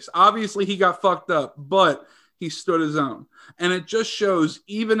the face. Obviously, he got fucked up, but he stood his own. And it just shows,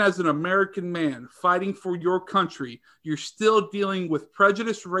 even as an American man fighting for your country, you're still dealing with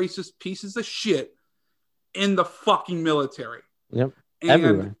prejudiced, racist pieces of shit in the fucking military. Yep.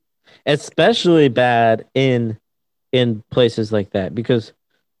 Everywhere. Especially bad in places like that, because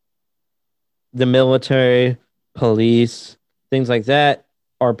the military, police, things like that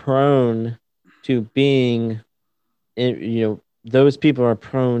are prone to being, those people are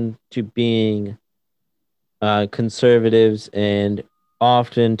prone to being conservatives and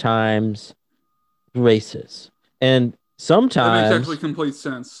oftentimes racist. And sometimes that makes actually complete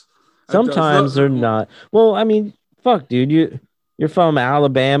sense. Sometimes they're not. Well, I mean, fuck, dude, you're from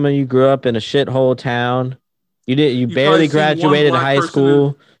Alabama. You grew up in a shithole town. You barely graduated high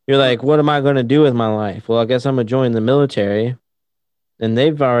school. You're like, what am I going to do with my life? Well, I guess I'm going to join the military. And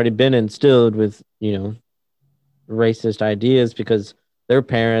they've already been instilled with, racist ideas because their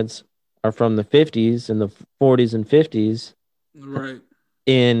parents are from the 50s and the 40s and 50s. Right.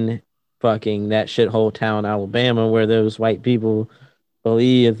 In fucking that shithole town, Alabama, where those white people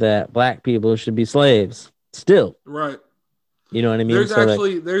believe that black people should be slaves. Still, Right. you know what I mean? So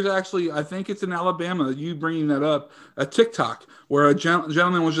like, There's actually, I think it's in Alabama. You bringing that up, a TikTok where a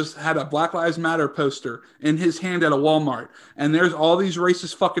gentleman was just had a Black Lives Matter poster in his hand at a Walmart, and there's all these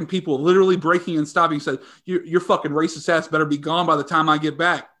racist fucking people literally breaking and stopping. Said, "Your fucking racist ass better be gone by the time I get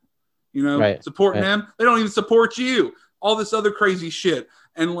back." You know, right, supporting right. them. They don't even support you. All this other crazy shit,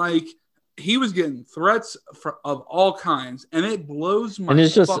 and like he was getting threats of all kinds, and it blows my And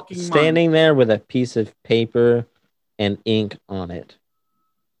it's just fucking standing mind. there with a piece of paper and ink on it,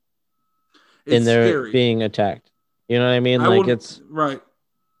 and It's they're scary. being attacked. You know what I mean? I Like will right.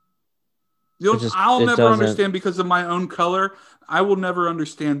 I'll it never doesn't. understand because of my own color. I will never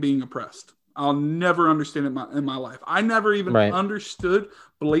understand being oppressed. I'll never understand it in my life. I never even Right. understood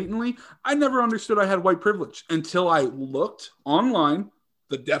blatantly. I never understood I had white privilege until I looked online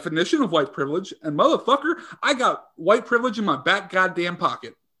the definition of white privilege, and motherfucker, I got white privilege in my back goddamn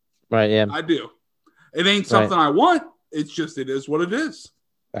pocket. Right. Yeah. I do. It ain't Right. something I want. It's just it is what it is.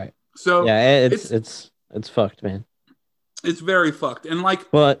 Right. So Yeah. it's It's fucked, man. it's very fucked. And like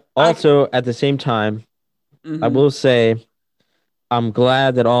But I also at the same time, I mhm. will say I'm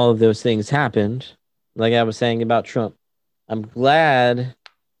glad that all of those things happened. Like I was saying about Trump, I'm glad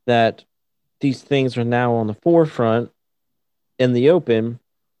that these things are now on the forefront in the open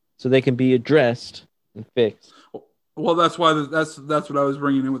so they can be addressed and fixed. Well, that's why that's what I was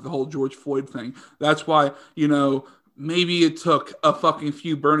bringing in with the whole George Floyd thing. That's why maybe it took a fucking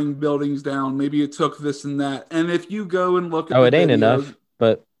few burning buildings down. Maybe it took this and that. And if you go and look at Oh, the it ain't videos, enough,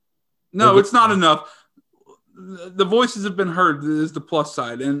 but we're no, getting it's not there. enough. The voices have been heard is the plus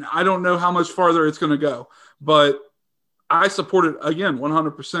side, and I don't know how much farther it's going to go, but I support it again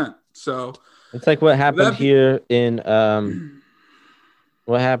 100%. So It's like what happened that be, here in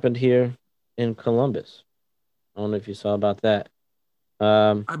what happened here in Columbus. I don't know if you saw about that.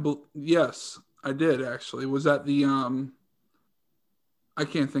 Um, yes, I did actually. Was that the I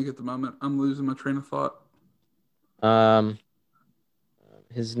can't think at the moment. I'm losing my train of thought. um,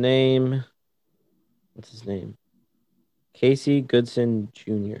 his name, what's his name? Casey Goodson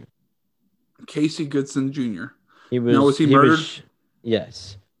Jr. Casey Goodson Jr. He Now, was was, he he murdered? was,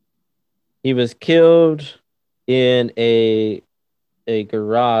 yes, he was killed in a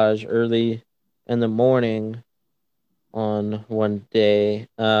garage early in the morning on one day.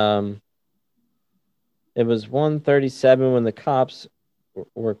 It was 1:37 when the cops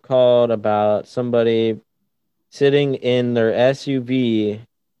were called about somebody sitting in their SUV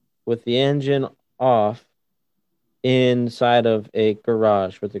with the engine off inside of a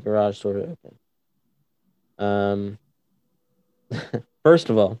garage with the garage door open. Um, first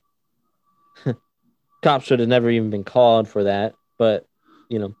of all, cops should have never even been called for that, but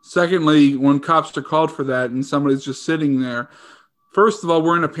you know, Secondly, when cops are called for that and somebody's just sitting there, first of all,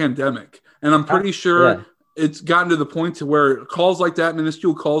 we're in a pandemic, and I'm pretty sure yeah, it's gotten to the point to where calls like that,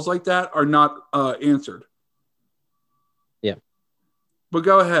 minuscule calls like that, are not answered. yeah, But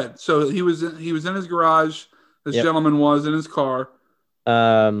go ahead. So he was in his garage. This yep. gentleman was in his car.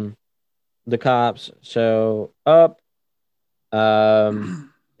 Um, the cops show up.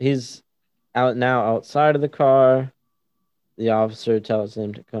 He's out now outside of the car. The officer tells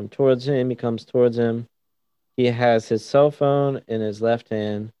him to come towards him. He comes towards him. He has his cell phone in his left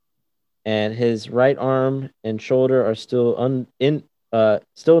hand, and his right arm and shoulder are still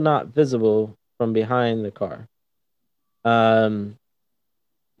not visible from behind the car.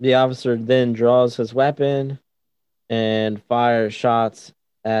 The officer then draws his weapon and fires shots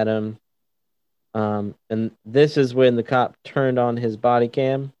at him. And this is when the cop turned on his body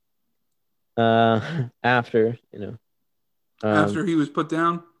cam. After After he was put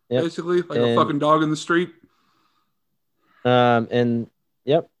down, yep, basically like a and fucking dog in the street. and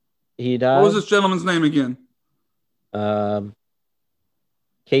yep, he What was died. this gentleman's name again? Um,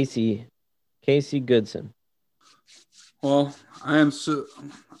 Casey Goodson. Well, I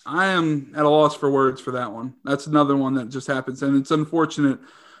am at a loss for words for that one. That's another one that just happens, and it's unfortunate.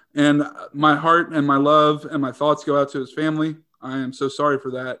 And my heart and my love and my thoughts go out to his family. I am so sorry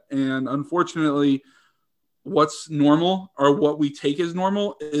for that. And unfortunately, what's normal or what we take as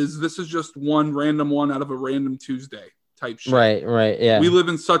normal is this is just one random one out of a random Tuesday type shit. Right, We yeah, live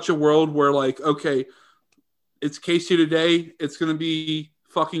in such a world where, like, okay, it's Casey today. It's going to be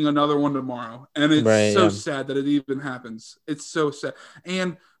fucking another one tomorrow. And it's right, so yeah, sad that it even happens. It's so sad.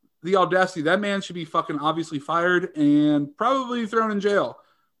 And the audacity, that man should be fucking obviously fired and probably thrown in jail.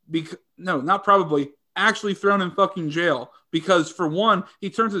 No, not probably, actually thrown in fucking jail. Because for one, he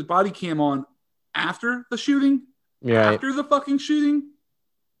turns his body cam on after the shooting, right. after the fucking shooting.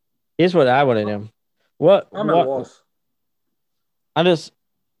 Here's what I want to know. What I'm at a what loss. I just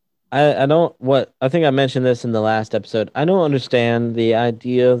I don't what I think I mentioned this in the last episode. I don't understand the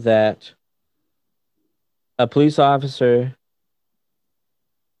idea that a police officer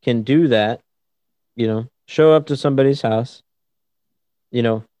can do that, show up to somebody's house, you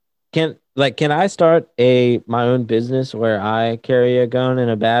know, can I start my own business where I carry a gun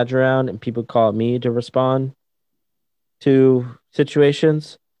and a badge around and people call me to respond to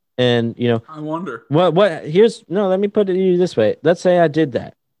situations? And I wonder. what here's no, let me put it to you this way. Let's say I did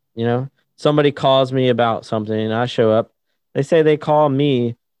that. Somebody calls me about something and I show up. They say they call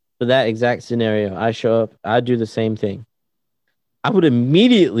me for that exact scenario. I show up, I do the same thing. I would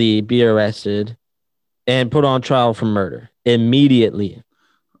immediately be arrested and put on trial for murder. Immediately.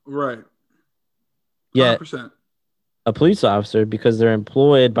 Right. Yet 100%. a police officer, because they're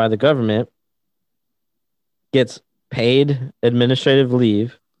employed by the government, gets paid administrative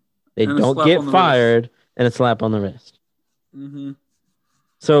leave. They And a don't slap get on the fired, and a slap on the wrist. Mm-hmm.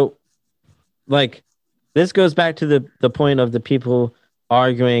 So, like, this goes back to the point of the people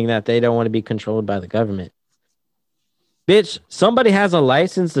arguing that they don't want to be controlled by the government. Bitch, somebody has a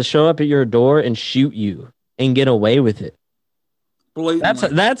license to show up at your door and shoot you and get away with it.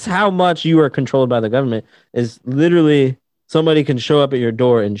 Blatantly. That's how much you are controlled by the government. Is literally somebody can show up at your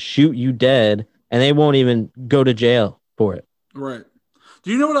door and shoot you dead, and they won't even go to jail for it. Right.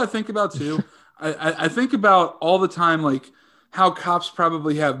 Do you know what I think about too? I think about all the time, like how cops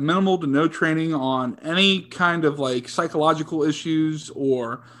probably have minimal to no training on any kind of like psychological issues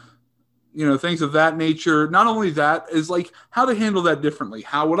or things of that nature. Not only that is like how to handle that differently.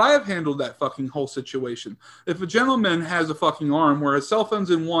 How would I have handled that fucking whole situation? If a gentleman has a fucking arm where his cell phone's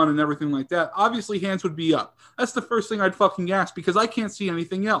in one and everything like that, obviously hands would be up. That's the first thing I'd fucking ask because I can't see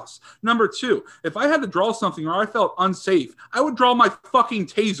anything else. Number two, if I had to draw something or I felt unsafe, I would draw my fucking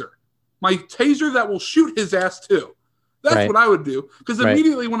taser. My taser that will shoot his ass too. That's Right. what I would do. Because Right.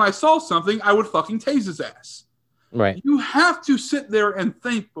 immediately when I saw something, I would fucking tase his ass. Right. You have to sit there and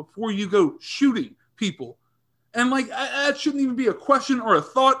think before you go shooting people. And like, that shouldn't even be a question or a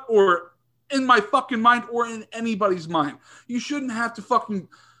thought or in my fucking mind or in anybody's mind. You shouldn't have to fucking,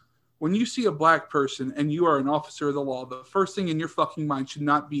 when you see a black person and you are an officer of the law, the first thing in your fucking mind should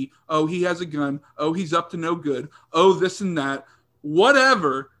not be, oh, he has a gun. Oh, he's up to no good. Oh, this and that.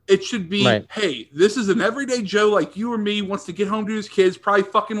 Whatever. It should be, Right. hey, this is an everyday Joe like you or me, wants to get home to his kids, probably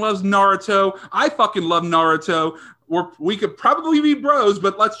fucking loves Naruto. I fucking love Naruto. We could probably be bros,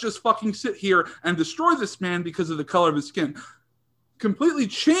 but let's just fucking sit here and destroy this man because of the color of his skin. Completely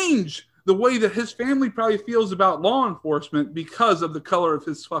change the way that his family probably feels about law enforcement because of the color of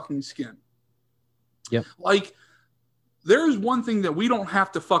his fucking skin. Yep. Like, there's one thing that we don't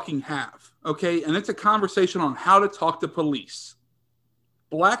have to fucking have, okay? And it's a conversation on how to talk to police.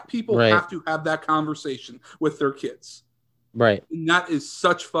 Black people Right. have to have that conversation with their kids. Right. And that is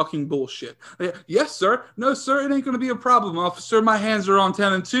such fucking bullshit. Yes, sir. No, sir. It ain't going to be a problem, officer. My hands are on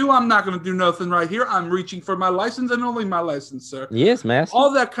 10 and 2. I'm not going to do nothing right here. I'm reaching for my license and only my license, sir. Yes, master.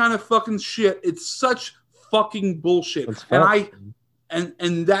 All that kind of fucking shit. It's such fucking bullshit. It's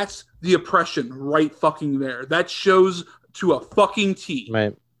And that's the oppression right fucking there. That shows to a fucking T.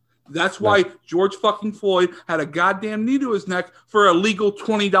 Right. That's why George fucking Floyd had a goddamn knee to his neck for a legal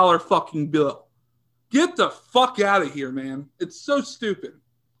 $20 fucking bill. Get the fuck out of here, man. It's so stupid.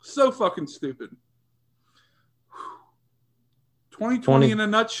 So fucking stupid. 2020 in a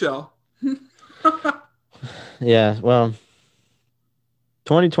nutshell. Yeah, well,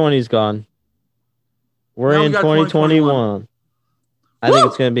 2020's gone. We're Now we in got 2021. I Woo! think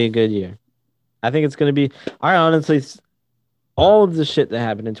it's going to be a good year. I think it's going to be, I honestly, all of the shit that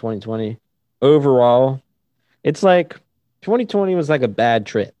happened in 2020, overall, it's like 2020 was like a bad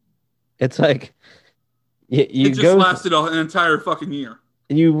trip. It's like, you It just go, lasted an entire fucking year.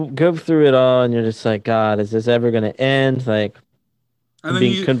 you go through it all and you're just like, God, is this ever going to end? Like, And then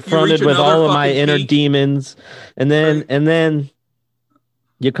being you confronted reach with another all of my fucking inner peak. demons, and then Right. and then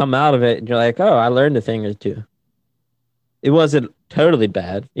you come out of it and you're like, oh, I learned a thing or two. It wasn't totally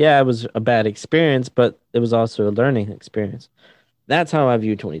bad. Yeah, it was a bad experience, but it was also a learning experience. That's how I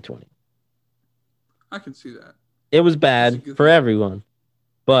view 2020. I can see that. It was That's a bad good for thing. everyone,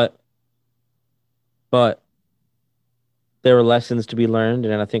 but there were lessons to be learned,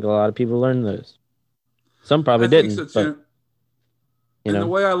 and I think a lot of people learned those. Some probably I think didn't, so, but too. you And the know,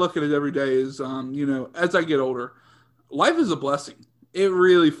 way I look at it every day is, as I get older, life is a blessing. It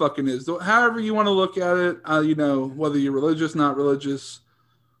really fucking is. However you want to look at it, whether you're religious, not religious,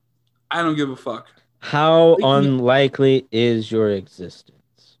 I don't give a fuck. how Wake me- unlikely is your existence?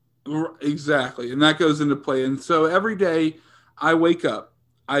 Exactly. And that goes into play. And so every day I wake up,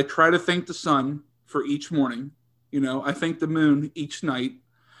 I try to thank the sun for each morning. I thank the moon each night.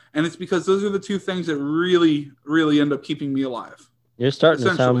 And it's because those are the two things that really, really end up keeping me alive. You're starting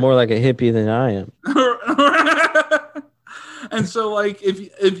to sound more like a hippie than I am. And so, like,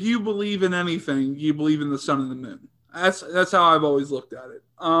 if you believe in anything, you believe in the sun and the moon. That's how I've always looked at it.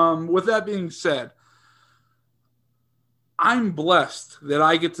 With that being said, I'm blessed that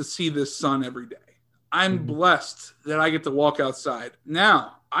I get to see this sun every day. I'm blessed that I get to walk outside.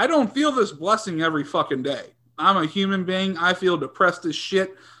 Now, I don't feel this blessing every fucking day. I'm a human being. I feel depressed as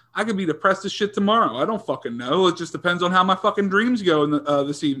shit. I could be depressed as shit tomorrow. I don't fucking know. It just depends on how my fucking dreams go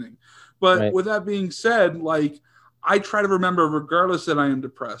this evening. But with that being said, like, I try to remember, regardless that I am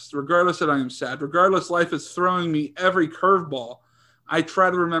depressed, regardless that I am sad, regardless life is throwing me every curveball, I try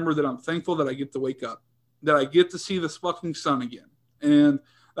to remember that I'm thankful that I get to wake up, that I get to see this fucking sun again. And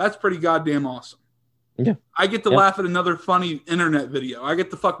that's pretty goddamn awesome. Yeah. I get to laugh at another funny internet video. I get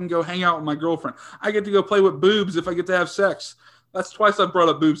to fucking go hang out with my girlfriend. I get to go play with boobs if I get to have sex. That's twice I've brought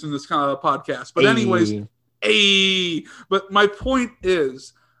up boobs in this kind of podcast. But anyways, but my point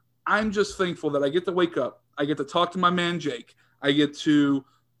is, I'm just thankful that I get to wake up. I get to talk to my man, Jake. I get to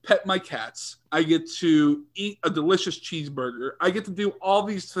pet my cats. I get to eat a delicious cheeseburger. I get to do all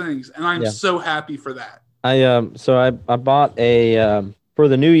these things. And I'm so happy for that. I bought for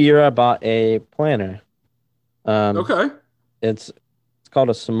the new year, I bought a planner. Okay. It's called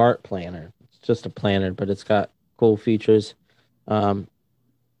a smart planner. It's just a planner, but it's got cool features. You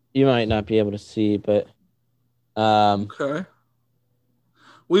might not be able to see, but okay.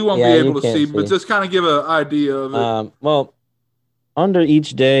 We won't be able to see, but just kind of give an idea of it. Well, under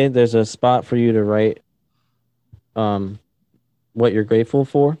each day, there's a spot for you to write what you're grateful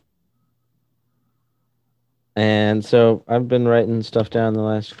for. And so I've been writing stuff down the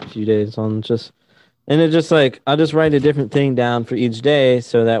last few days on I'll just write a different thing down for each day.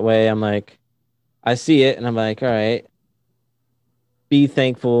 So that way I'm like, I see it and I'm like, all right, be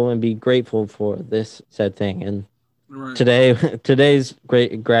thankful and be grateful for this said thing. And today's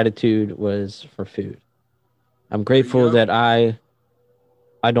great gratitude was for food. I'm grateful that I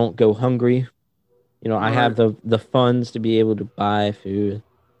don't go hungry. I have the funds to be able to buy food.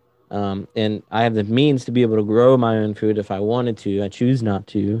 And I have the means to be able to grow my own food if I wanted to. I choose not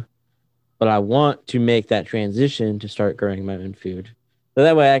to, but I want to make that transition to start growing my own food. So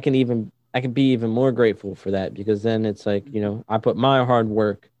that way I can be even more grateful for that, because then it's like, I put my hard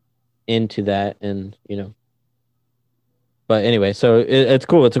work into that, and, but anyway, so it's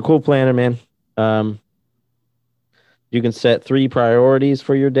cool. It's a cool planner, man. You can set 3 priorities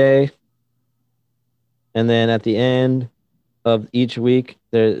for your day. And then at the end of each week,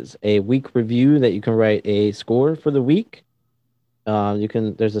 there's a week review that you can write a score for the week.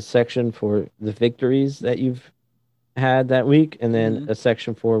 There's a section for the victories that you've had that week, and then a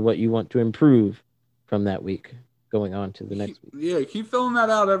section for what you want to improve from that week going on to the next week. Yeah, keep filling that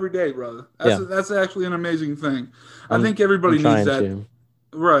out every day, brother. That's actually an amazing thing. I think everybody needs that.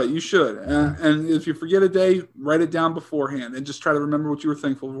 Right, you should. And if you forget a day, write it down beforehand and just try to remember what you were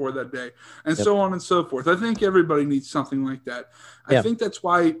thankful for that day, and so on and so forth. I think everybody needs something like that. I think that's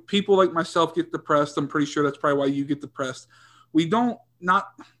why people like myself get depressed. I'm pretty sure that's probably why you get depressed.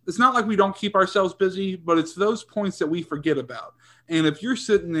 It's not like we don't keep ourselves busy, but it's those points that we forget about. And if you're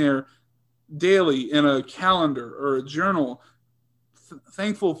sitting there daily in a calendar or a journal,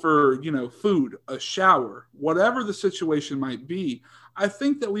 thankful for, food, a shower, whatever the situation might be, I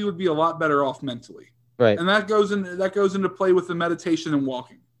think that we would be a lot better off mentally. Right. And that goes into play with the meditation and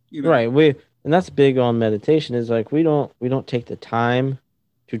walking. Right. And that's big on meditation, is like we don't take the time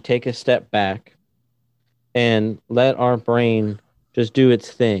to take a step back and let our brain just do its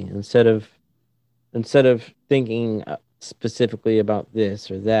thing instead of thinking specifically about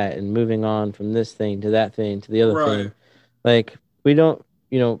this or that and moving on from this thing to that thing to the other thing. Like, we don't,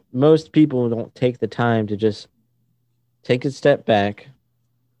 most people don't take the time to just take a step back,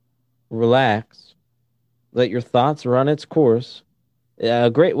 relax, let your thoughts run its course. A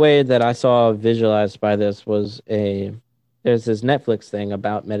great way that I saw visualized by this was there's this Netflix thing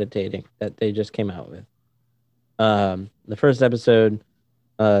about meditating that they just came out with. The first episode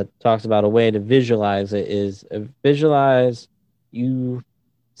talks about a way to visualize it is visualize you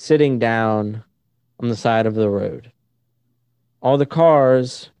sitting down on the side of the road. All the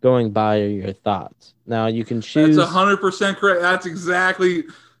cars going by are your thoughts. Now you can choose. That's 100% correct. That's exactly,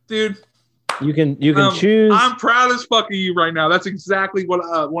 dude. You can choose. I'm proud as fuck of you right now. That's exactly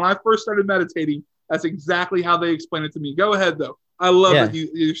what when I first started meditating. That's exactly how they explained it to me. Go ahead though. I love that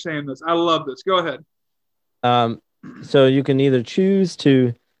you're saying this. I love this. Go ahead. So you can either choose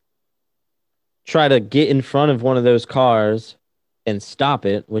to try to get in front of one of those cars and stop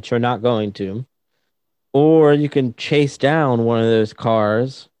it, which you're not going to, or you can chase down one of those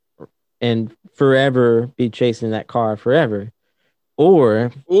cars and forever be chasing that car forever.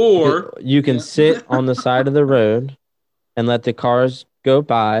 Or Or you can yeah. sit on the side of the road and let the cars go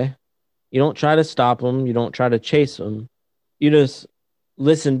by. You don't try to stop them. You don't try to chase them. You just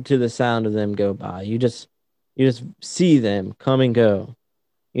listen to the sound of them go by. You just see them come and go.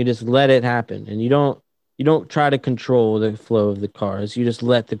 You just let it happen, and you don't try to control the flow of the cars. You just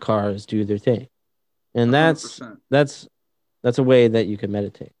let the cars do their thing, and that's 100%. that's that's a way that you can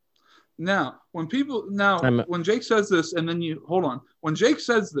meditate. Now, I'm when Jake says this, and then you hold on. When Jake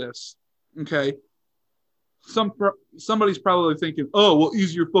says this, okay, somebody's probably thinking, "Oh, well,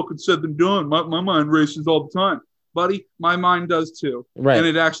 easier fucking said than done." My mind races all the time, buddy. My mind does too, and right.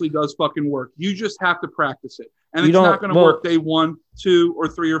 it actually does fucking work. You just have to practice it, and You it's not don't. going to Well, work day 1, 2, or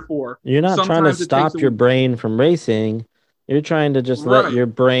 3 or 4. you're not trying to Sometimes it takes a stop your week. brain from racing. You're trying to just let Right. your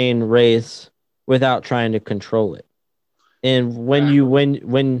brain race without trying to control it. And Exactly.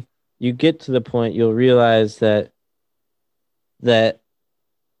 when you get to the point, you'll realize that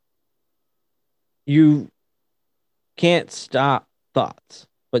you can't stop thoughts.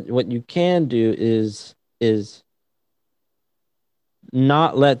 But what you can do is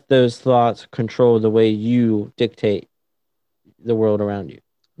not let those thoughts control the way you dictate the world around you,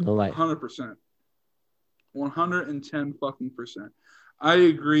 the life. 100%. 110 fucking percent. I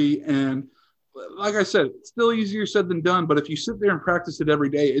agree. And like I said, it's still easier said than done. But if you sit there and practice it every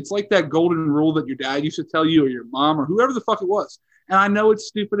day, it's like that golden rule that your dad used to tell you, or your mom, or whoever the fuck it was. And I know it's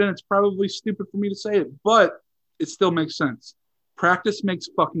stupid, and it's probably stupid for me to say it, but it still makes sense. Practice makes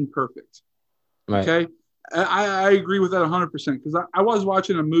fucking perfect. Right. Okay. I agree with that 100% because I was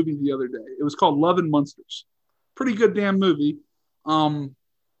watching a movie the other day. It was called Love and Monsters. Pretty good damn movie.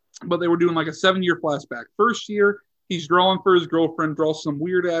 But they were doing like a 7-year flashback. First year, he's drawing for his girlfriend, draws some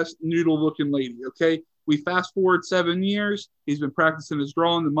weird ass noodle looking lady. Okay. We fast forward 7 years. He's been practicing his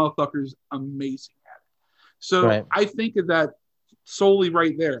drawing. The motherfucker's amazing at it. So Right. I think of that solely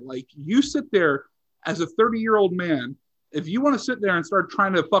right there. Like you sit there as a 30-year-old man. If you want to sit there and start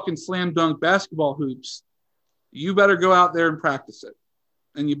trying to fucking slam dunk basketball hoops, you better go out there and practice it.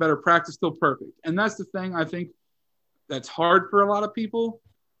 And you better practice till perfect. And that's the thing I think that's hard for a lot of people,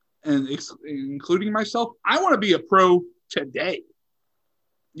 and including myself. I want to be a pro today.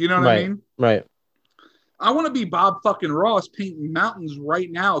 You know what I Right. mean? Right. I want to be Bob fucking Ross painting mountains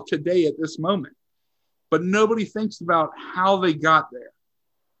right now, today, at this moment. But nobody thinks about how they got there.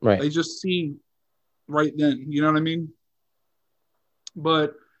 Right. They just see right then. You know what I mean?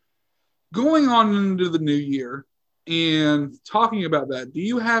 But going on into the new year and talking about that, do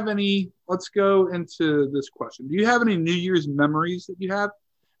you have any? Let's go into this question. Do you have any New Year's memories that you have?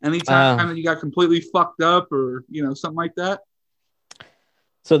 Anytime Uh, that you got completely fucked up, or something like that?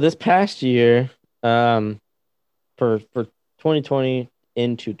 so this past year, for 2020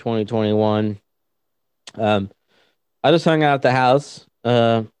 into 2021, I just hung out at the house.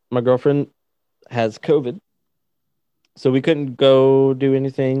 My girlfriend has COVID, so we couldn't go do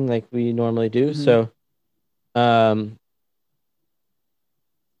anything like we normally do. Mm-hmm. Um,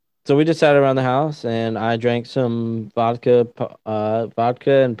 so we just sat around the house, and I drank some vodka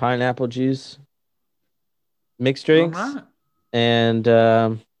and pineapple juice mixed All drinks, right.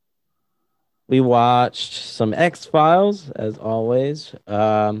 and we watched some X Files as always.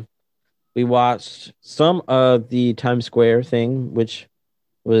 We watched some of the Times Square thing, which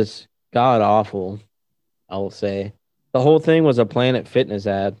was god awful, I will say. The whole thing was a Planet Fitness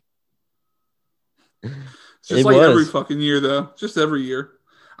ad. It's just It like every was. fucking year, though. Just every year.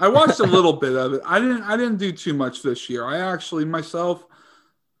 I watched a little bit of it. I didn't do too much this year. I actually myself.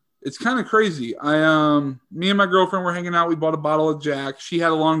 It's kind of crazy. Me and my girlfriend were hanging out. We bought a bottle of Jack. She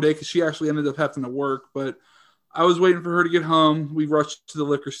had a long day because she actually ended up having to work, but I was waiting for her to get home. We rushed to the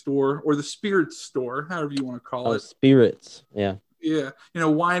liquor store, or the spirits store, however you want to call Oh, it. spirits. Yeah. Yeah,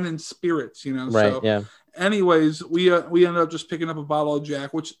 wine and spirits. Right. So, Yeah. anyways, we ended up just picking up a bottle of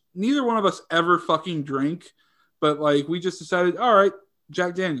Jack, which neither one of us ever fucking drink, but like we just decided, all right,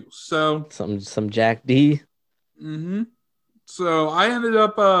 Jack Daniels. So, Some Jack D. mm-hmm. So I ended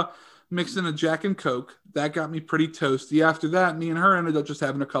up mixing a Jack and Coke. That got me pretty toasty. After that, me and her ended up just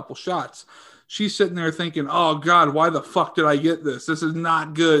having a couple shots. She's sitting there thinking, oh, God, why the fuck did I get this? This is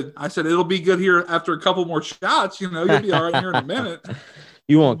not good. I said, it'll be good here after a couple more shots. You'll be all right here in a minute.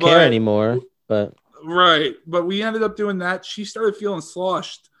 You won't care But, anymore. But right. But we ended up doing that. She started feeling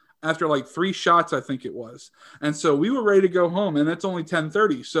sloshed after like 3 shots, I think it was. And so we were ready to go home, and it's only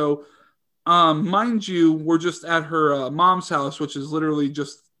 10:30. So mind you, we're just at her mom's house, which is literally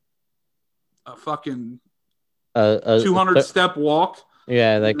just a fucking a 200 step walk.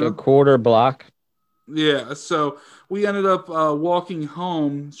 yeah, You like a know? quarter block. Yeah, so we ended up walking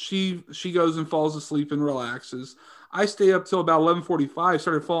home. She goes and falls asleep and relaxes. I stay up till about 11:45.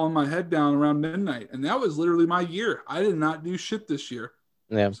 Started falling my head down around midnight, and that was literally my year. I did not do shit this year,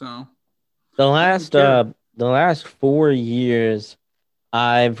 Yeah. so The I didn't last care. the last 4 years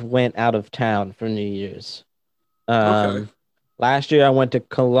I've went out of town for New Year's. Okay, Um Last year I went to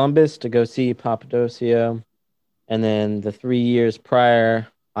Columbus to go see Papadocio, and then the 3 years prior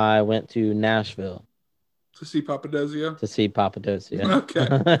I went to Nashville to see Papadosia. to see Papadocio. Okay,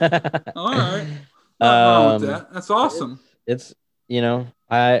 all right, nothing wrong with um that. That's it's awesome. it's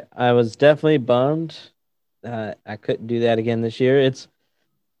I was definitely bummed that I couldn't do that again this year. It's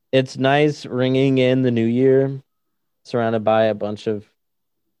nice ringing in the new year surrounded by a bunch of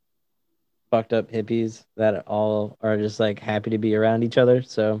fucked up hippies that all are just like happy to be around each other.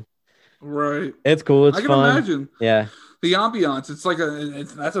 So Right, it's cool. It's I can fun. imagine Yeah. the ambiance. It's like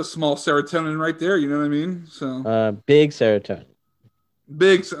that's a small serotonin right there. You know what I mean? So Big serotonin.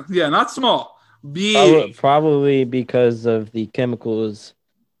 big, yeah, not small, Probably, big. probably because of the chemicals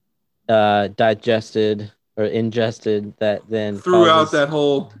digested or ingested that then Throughout that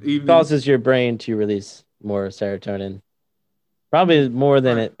whole evening. causes your brain to release more serotonin. Probably more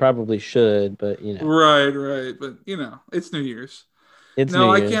than Right. it probably should, but Right, right. But it's New Year's. it's New No,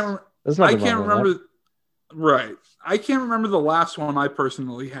 I Year's. can't There's I nothing wrong can't with that. remember right. I can't remember the last one I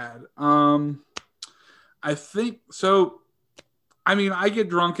personally had. I think so. I mean, I get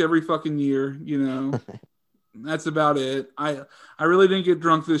drunk every fucking year. That's about it. I really didn't get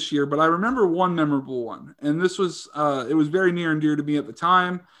drunk this year, but I remember one memorable one. And this was it was very near and dear to me at the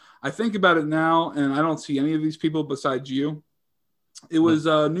time. I think about it now and I don't see any of these people besides you. It was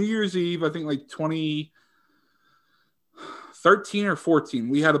New Year's Eve, I think like 2013 or 14.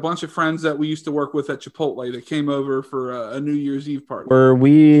 We had a bunch of friends that we used to work with at Chipotle that came over for a New Year's Eve party. Were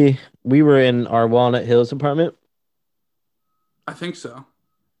we were in our Walnut Hills apartment? I think so.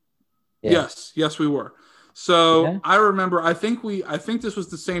 Yeah. Yes, we were. So Yeah. I remember. I think this was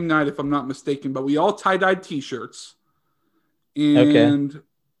the same night, if I'm not mistaken. But we all tie-dyed T-shirts, Okay. and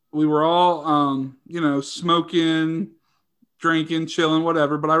we were all, smoking, drinking, chilling,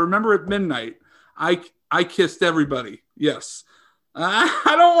 whatever. But I remember at midnight, I kissed everybody. Yes,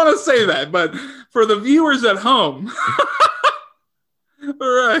 I don't want to say that, but for the viewers at home, all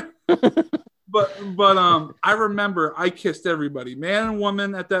right. But I remember I kissed everybody, man and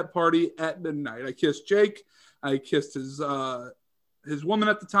woman, at that party at midnight. I kissed Jake. I kissed his woman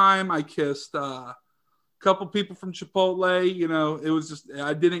at the time. I kissed a couple people from Chipotle. It was just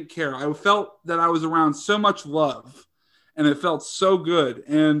I didn't care. I felt that I was around so much love, and it felt so good.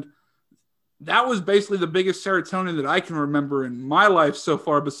 And that was basically the biggest serotonin that I can remember in my life so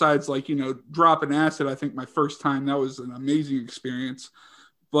far. Besides, dropping acid. I think my first time, that was an amazing experience.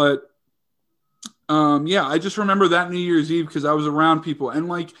 But yeah, I just remember that New Year's Eve because I was around people,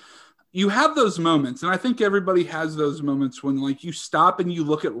 and you have those moments, and I think everybody has those moments when you stop and you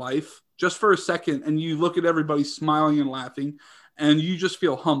look at life just for a second, and you look at everybody smiling and laughing, and you just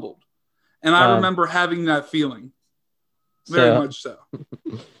feel humbled. And I Um. remember having that feeling, very So much so.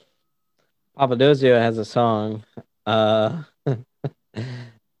 Papadocio has a song, uh,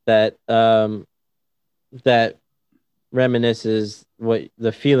 that that reminisces what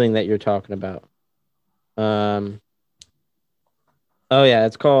the feeling that you're talking about. Um. Oh yeah,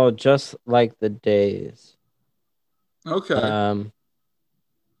 it's called "Just Like the Days." Okay, Um.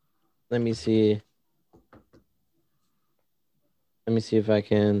 Let me see. Let me see if I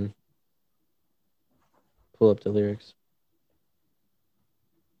can pull up the lyrics.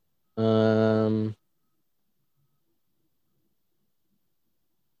 Um.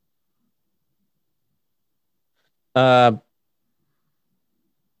 Uh.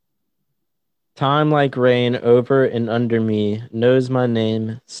 Time like rain over and under me, knows my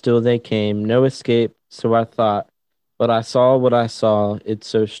name, still they came, no escape, so I thought, but I saw what I saw, it's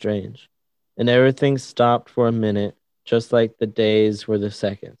so strange. And everything stopped for a minute, just like the days were the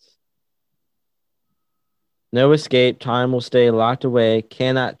seconds. No escape, time will stay locked away,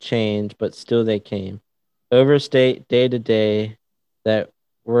 cannot change, but still they came. Overstate day to day, that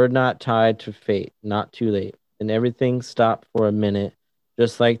we're not tied to fate, not too late. And everything stopped for a minute,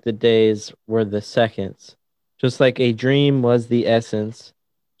 just like the days were the seconds. Just like a dream was the essence,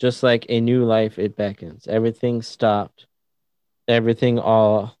 just like a new life it beckons. Everything stopped, everything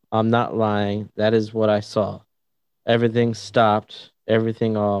all. I'm not lying, that is what I saw. Everything stopped,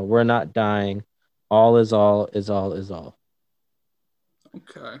 everything all. We're not dying. All is all is all is all.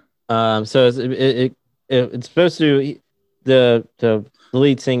 okay. So it's supposed to the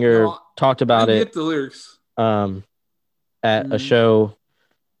lead singer No, talked I about it. get the lyrics. um, at a Mm, show.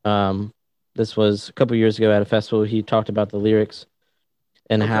 Um, this was a couple years ago at a festival. He talked about the lyrics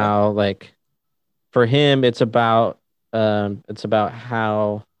and okay. how, like, for him, it's about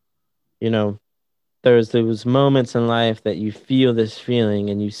how, you know, there's those moments in life that you feel this feeling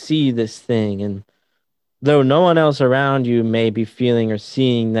and you see this thing, and though no one else around you may be feeling or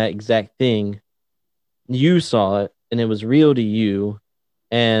seeing that exact thing, you saw it and it was real to you.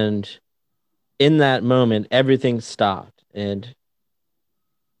 And in that moment, everything stopped and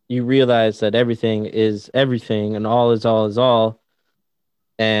you realize that everything is everything and all is all is all.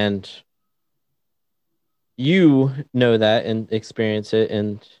 And you know that and experience it.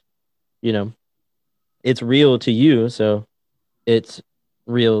 And, you know, it's real to you. So it's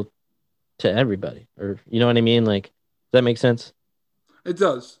real to everybody. Or, you know what I mean? Like, does that make sense? It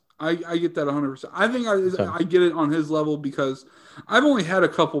does. I get that 100%. I think So, I get it on his level because I've only had a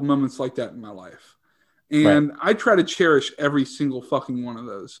couple moments like that in my life. right. And I try to cherish every single fucking one of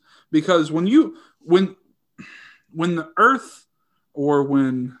those because when the earth or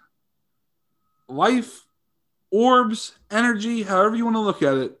when life orbs energy however you want to look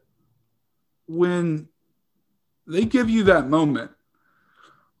at it when they give you that moment,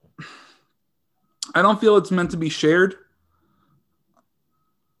 I don't feel it's meant to be shared.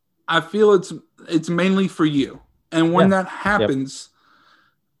 I feel it's mainly for you. And Yeah. Yep.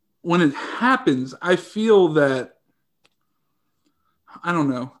 when it happens, I feel that I don't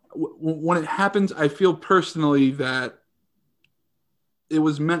know. When it happens, I feel personally that it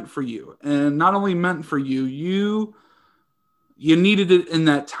was meant for you, and not only meant for you, you needed it in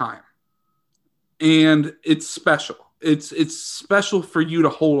that time, and it's special. It's special for you to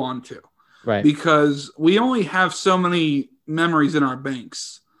hold on to Right. because we only have so many memories in our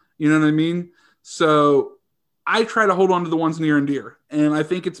banks. You know what I mean? So I try to hold on to the ones near and dear. And I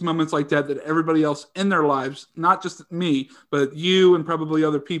think it's moments like that that everybody else in their lives, not just me, but you and probably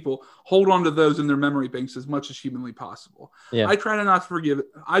other people, hold on to those in their memory banks as much as humanly possible. Yeah. I try to not forgive it.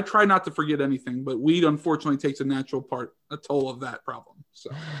 I try not to forget anything, but weed unfortunately takes a toll of that problem.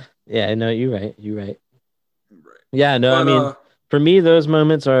 So, Yeah. I know you're right. You're right. right. Yeah. No, I But mean, for me, those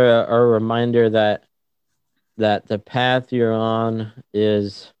moments are a reminder that the path you're on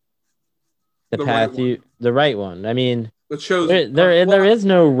is the right one, the right one. I mean, the chosen. there is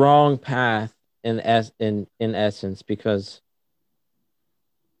no wrong path in essence, because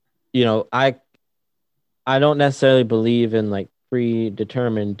you know I don't necessarily believe in like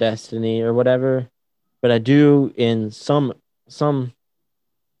predetermined destiny or whatever, but I do in some some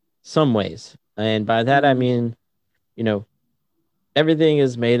ways. And by that I Mm, mean, you know, everything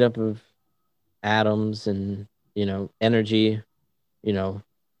is made up of atoms and, you know, energy, you know,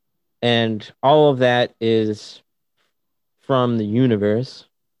 and all of that is from the universe.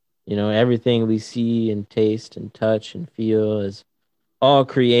 You know, everything we see and taste and touch and feel is all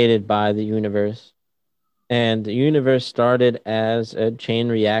created by the universe. And the universe started as a chain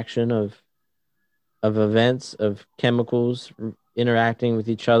reaction of events, of chemicals interacting with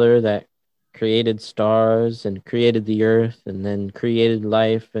each other that created stars and created the earth and then created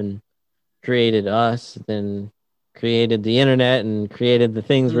life and created us, then created the internet and created the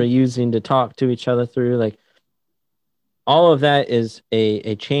things we're mm, using to talk to each other through. Like, all of that is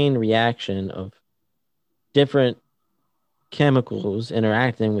a chain reaction of different chemicals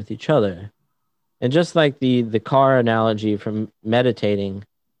interacting with each other. And just like the car analogy from meditating,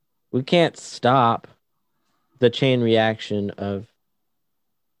 we can't stop the chain reaction of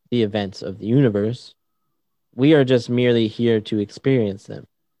the events of the universe. We are just merely here to experience them.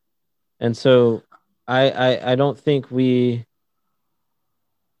 And so I don't think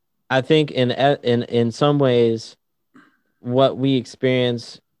I think in some ways what we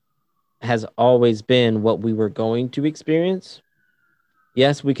experience has always been what we were going to experience.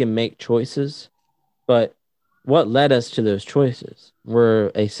 Yes, we can make choices, but what led us to those choices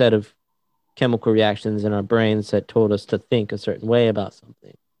were a set of chemical reactions in our brains that told us to think a certain way about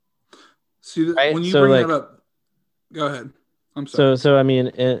something. see, Right? when you So bring that like up, go ahead. I'm sorry. so I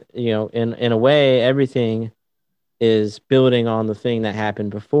mean, you know, in a way, everything is building on the thing that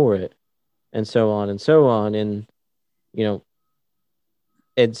happened before it, and so on and so on. And you know,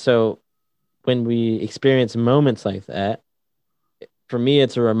 and so when we experience moments like that, for me,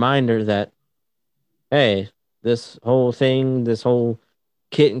 it's a reminder that, hey, this whole thing, this whole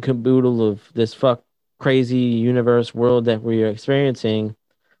kit and caboodle of this crazy universe world that we are experiencing,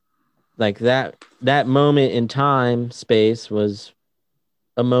 like that moment in time space was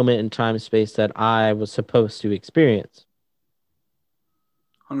a moment in time space that I was supposed to experience.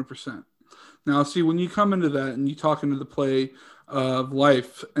 100%. Now, see, when you come into that and you talk into the play of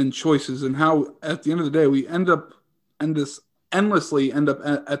life and choices, and how at the end of the day we endlessly end up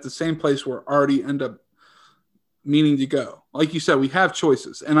at the same place we're already end up meaning to go. Like you said, we have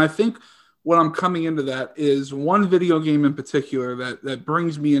choices, and I think what I'm coming into that is one video game in particular that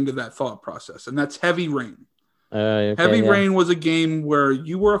brings me into that thought process, and that's Heavy Rain. Okay, Heavy yeah. Rain was a game where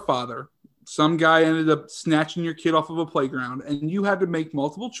you were a father. Some guy ended up snatching your kid off of a playground, and you had to make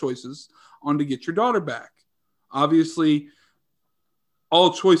multiple choices on to get your daughter back. Obviously,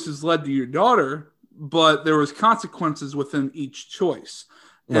 all choices led to your daughter, but there was consequences within each choice.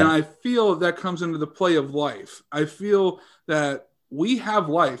 And Right. I feel that comes into the play of life. I feel that we have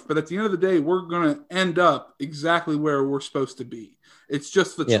life, but at the end of the day, we're going to end up exactly where we're supposed to be. It's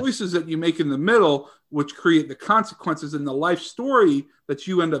just the Yes. choices that you make in the middle, which create the consequences in the life story that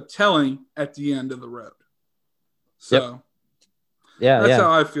you end up telling at the end of the road. So Yep. Yeah. that's Yeah.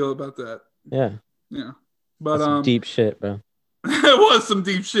 how I feel about that. Yeah. Yeah. But That's some deep shit, bro. it was some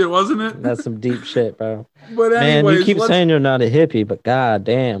deep shit, wasn't it? That's some deep shit, bro. But Man, you anyways, keep saying you're not a hippie, but god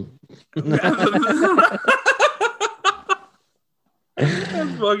damn.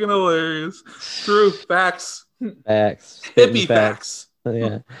 That's fucking hilarious. True facts. Facts. Spitting Hippie facts.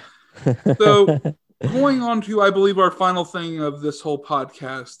 Yeah. So going on to, I believe, our final thing of this whole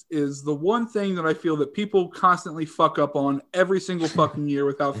podcast is the one thing that I feel that people constantly fuck up on every single fucking year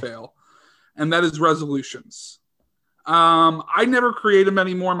without fail, and that is resolutions. I never create them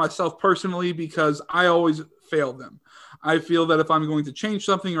anymore myself personally because I always fail them. I feel that if I'm going to change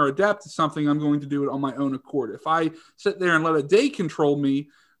something or adapt to something, I'm going to do it on my own accord. If I sit there and let a day control me,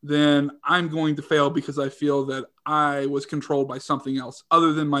 then I'm going to fail because I feel that I was controlled by something else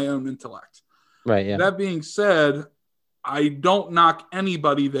other than my own intellect. Right, yeah. That being said, I don't knock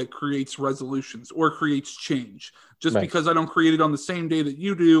anybody that creates resolutions or creates change. Just Right. because I don't create it on the same day that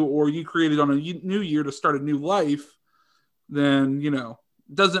you do, or you create it on a new year to start a new life, then,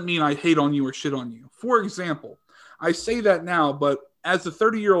 doesn't mean I hate on you or shit on you. For example, I say that now, but as a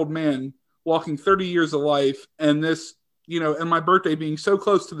 30-year-old man walking 30 years of life and this, and my birthday being so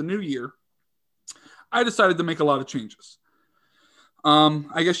close to the new year, I decided to make a lot of changes.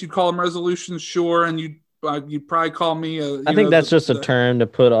 I guess you'd call them resolutions, sure, and you'd probably call me. I think that's just a term to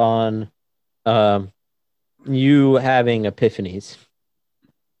put on you having epiphanies.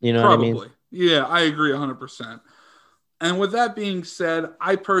 You know probably. what I mean? Yeah, I agree 100%. And with that being said,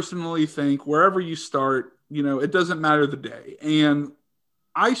 I personally think wherever you start, it doesn't matter the day. And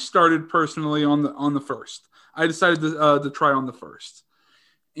I started personally on the first. I decided to try on the first.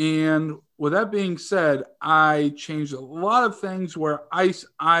 And with that being said, I changed a lot of things where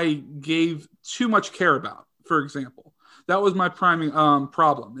I gave too much care about. For example, that was my primary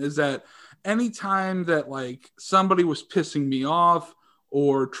problem, is that anytime that like somebody was pissing me off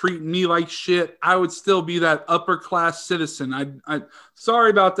or treating me like shit, I would still be that upper class citizen. I sorry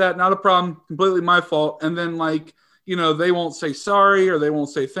about that, not a problem, completely my fault. And then like, they won't say sorry or they won't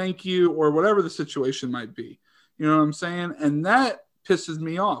say thank you or whatever the situation might be. You know what I'm saying? And that pisses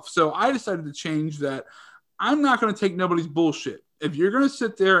me off. So I decided to change that. I'm not going to take nobody's bullshit. If you're going to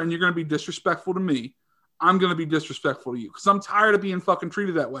sit there and you're going to be disrespectful to me, I'm going to be disrespectful to you because I'm tired of being fucking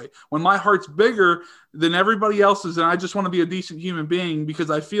treated that way. When my heart's bigger than everybody else's and I just want to be a decent human being because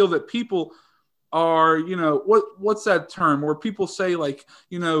I feel that people are, what's that term where people say like,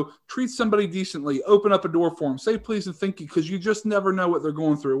 treat somebody decently, open up a door for them, say please and thank you because you just never know what they're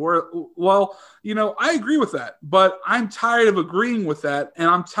going through. Well, I agree with that, but I'm tired of agreeing with that and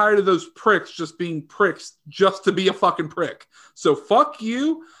I'm tired of those pricks just being pricks just to be a fucking prick. So fuck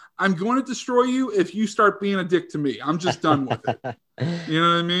you. I'm going to destroy you if you start being a dick to me. I'm just done with it. You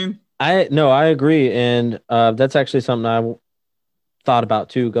know what I mean? I agree. And that's actually something I thought about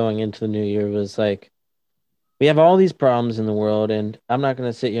too going into the new year was like, we have all these problems in the world and I'm not going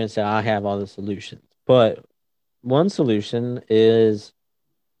to sit here and say I have all the solutions. But one solution is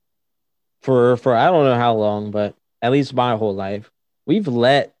for I don't know how long, but at least my whole life, we've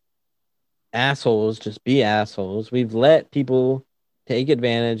let assholes just be assholes. We've let people take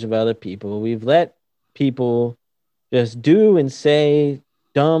advantage of other people. We've let people just do and say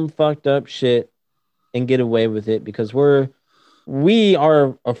dumb, fucked up shit and get away with it because we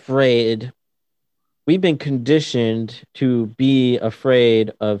are afraid. We've been conditioned to be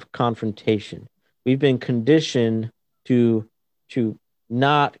afraid of confrontation. We've been conditioned to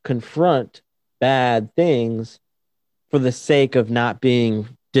not confront bad things for the sake of not being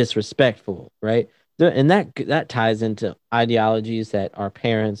disrespectful, right? And that ties into ideologies that our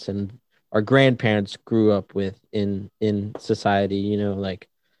parents and our grandparents grew up with in society, like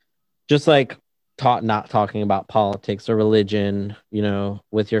just like not talking about politics or religion,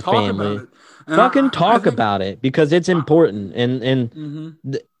 with your Talk about family. it. And Fucking I talk think, about it because it's important. And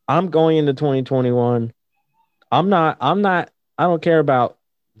mhm. I'm going into 2021. I don't care about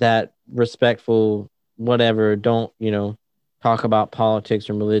that respectful whatever. Don't, talk about politics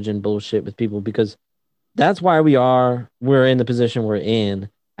and religion bullshit with people because that's why we're in the position we're in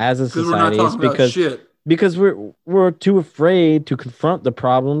as a Because we're not society. It's talking about shit. because we're too afraid to confront the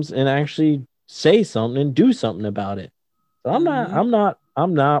problems and actually say something and do something about it. So Mhm.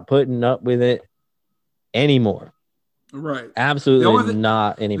 I'm not putting up with it anymore. Right. The Absolutely only thing,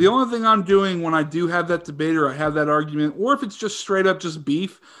 not the anymore. only thing I'm doing when I do have that debate or I have that argument, or if it's just straight up just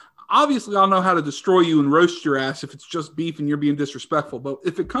beef, obviously I'll know how to destroy you and roast your ass if it's just beef and you're being disrespectful. But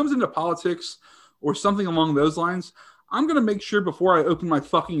if it comes into politics or something along those lines, I'm going to make sure before I open my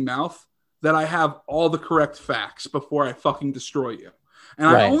fucking mouth that I have all the correct facts before I fucking destroy you. And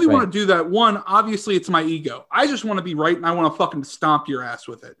I Right, only right, want to do that. One, obviously, it's my ego. I just want to be right and I want to fucking stomp your ass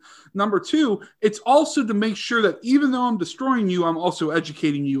with it. Number two, it's also to make sure that even though I'm destroying you, I'm also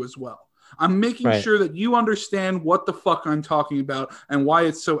educating you as well. I'm making right. sure that you understand what the fuck I'm talking about and why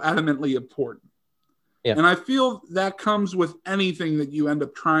it's so adamantly important. Yeah. And I feel that comes with anything that you end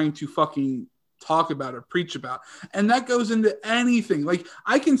up trying to fucking talk about or preach about. And that goes into anything. Like,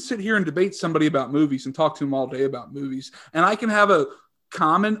 I can sit here and debate somebody about movies and talk to them all day about movies, and I can have a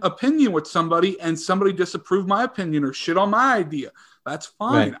common opinion with somebody and somebody disapprove my opinion or shit on my idea. That's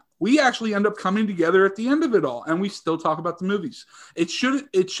fine. Right. We actually end up coming together at the end of it all, and we still talk about the movies. It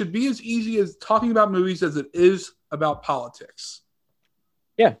should be as easy as talking about movies as it is about politics.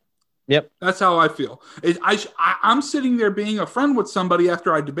 Yeah. Yep. That's how I feel. I'm sitting there being a friend with somebody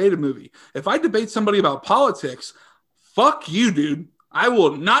after I debate a movie. If I debate somebody about politics, fuck you, dude. I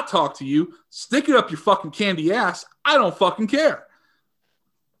will not talk to you. Stick it up your fucking candy ass. I don't fucking care.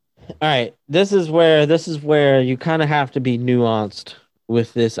 All right. This is where you kind of have to be nuanced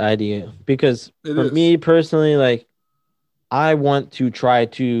with this idea because It for is. me personally, like I want to try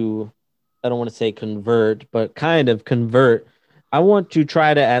to, I don't want to say convert, but kind of convert. I want to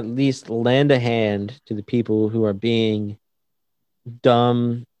try to at least lend a hand to the people who are being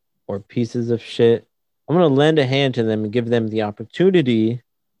dumb or pieces of shit. I'm going to lend a hand to them and give them the opportunity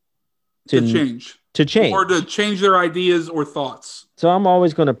To to change. to Or to change. change their ideas or thoughts. So I'm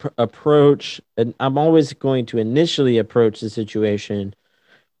always going to approach, and I'm always going to initially approach the situation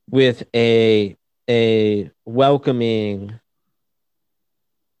with a welcoming,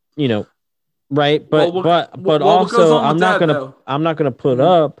 you know, right? Well, But what goes also on with that, though? I'm not gonna put Mhm.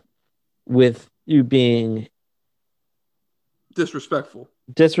 up with you being Disrespectful.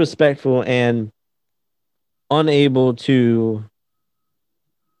 disrespectful and unable to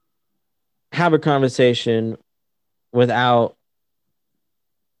have a conversation without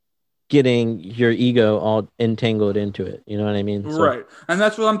getting your ego all entangled into it. You know what I mean? So Right. And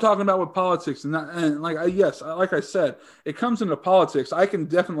that's what I'm talking about with politics. And like, yes, like I said, it comes into politics. I can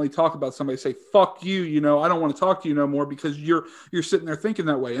definitely talk about somebody, say, fuck you, I don't want to talk to you no more because you're sitting there thinking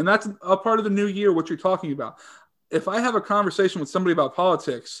that way. And that's a part of the new year, what you're talking about. If I have a conversation with somebody about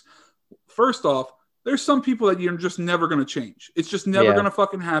politics, first off, there's some people that you're just never going to change. It's just never yeah, going to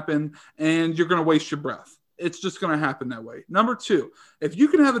fucking happen, and you're going to waste your breath. It's just going to happen that way. Number two, if you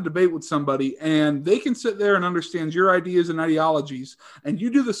can have a debate with somebody and they can sit there and understand your ideas and ideologies, and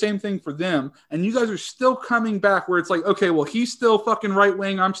you do the same thing for them, and you guys are still coming back where it's like, okay, well, he's still fucking right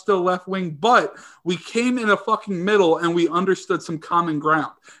wing, I'm still left wing, but we came in a fucking middle and we understood some common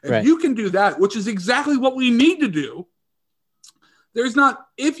ground. If right. you can do that, which is exactly what we need to do, there's not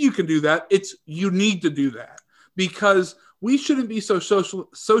if you can do that, it's you need to do that because we shouldn't be so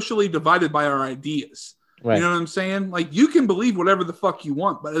socially divided by our ideas. You Right. know what I'm saying? Like, you can believe whatever the fuck you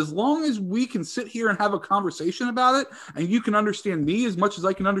want, but as long as we can sit here and have a conversation about it and you can understand me as much as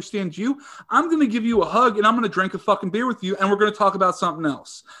I can understand you, I'm going to give you a hug and I'm going to drink a fucking beer with you and we're going to talk about something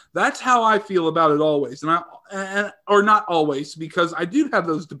else. That's how I feel about it always. Or not always, because I did have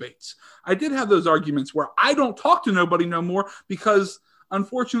those debates. I did have those arguments where I don't talk to nobody no more because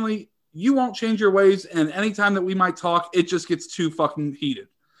unfortunately you won't change your ways. And anytime that we might talk, it just gets too fucking heated.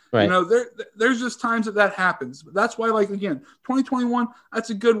 Right. There's just times that happens. But that's why, like, again, 2021, that's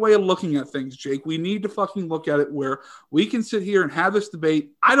a good way of looking at things, Jake. We need to fucking look at it where we can sit here and have this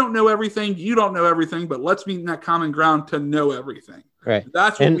debate. I don't know everything. You don't know everything, but let's meet in that common ground to know everything. Right.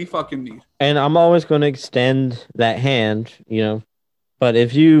 That's what we fucking need. And I'm always going to extend that hand, But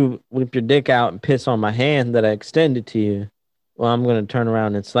if you whip your dick out and piss on my hand that I extended to you, well, I'm going to turn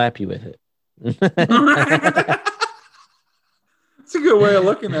around and slap you with it. That's a good way of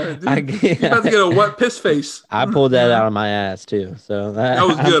looking at it, dude. You're about to get a wet piss face. I pulled that out of my ass too. So That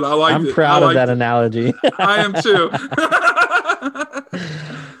was good. I liked I'm it. proud I of that liked it. analogy. I am too.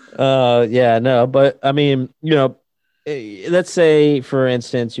 Yeah, no, but I mean, let's say for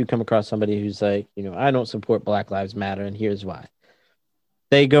instance you come across somebody who's like, I don't support Black Lives Matter and here's why.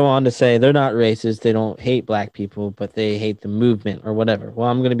 They go on to say they're not racist, they don't hate black people, but they hate the movement or whatever. Well,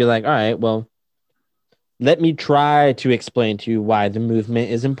 I'm going to be like, all right, well, let me try to explain to you why the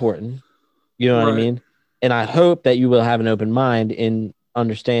movement is important. You know what I Right. mean? And I hope that you will have an open mind in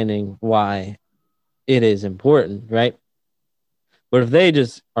understanding why it is important, right? But if they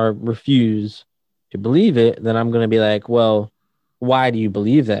just refuse to believe it, then I'm going to be like, well, why do you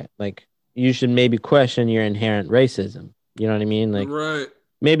believe that? Like, you should maybe question your inherent racism. You know what I mean? Like, Right.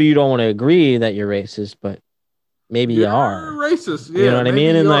 maybe you don't want to agree that you're racist, but maybe you You're are. racist. You know Yeah, what I maybe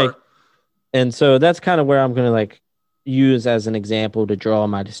mean? And you like, are. and so that's kind of where I'm going to like use as an example to draw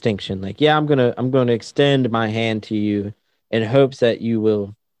my distinction. Like, yeah, I'm going to extend my hand to you in hopes that you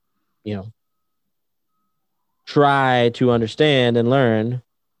will, you know, try to understand and learn.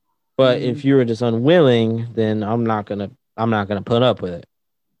 But if you're just unwilling, then I'm not gonna put up with it.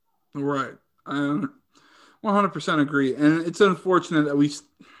 Right. I 100% agree. And it's unfortunate that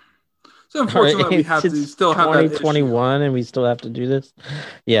All right, have to it's still have that issue. 2021 and we still have to do this.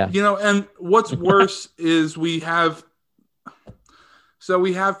 Yeah. And what's worse is we have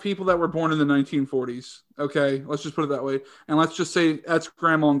people that were born in the 1940s. Okay, let's just put it that way. And let's just say that's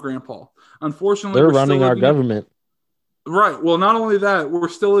grandma and grandpa. Unfortunately, They're we're running still our living government. right. Well, not only that, we're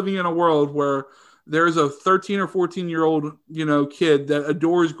still living in a world where there's a 13 or 14-year-old, kid that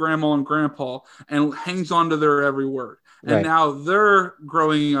adores grandma and grandpa and hangs on to their every word. And Right. now they're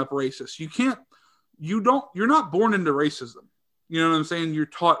growing up racist. You're not born into racism. You know what I'm saying? You're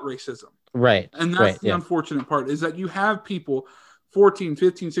taught racism. Right. And that's right. the Yeah. unfortunate part is that you have people 14,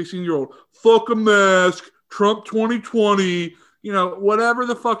 15, 16-year-old, fuck a mask, Trump 2020, whatever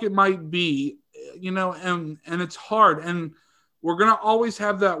the fuck it might be, and it's hard. And we're going to always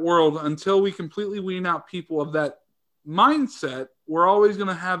have that world until we completely wean out people of that mindset. We're always going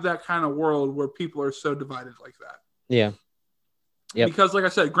to have that kind of world where people are so divided like that. Yeah. Yep. Because like I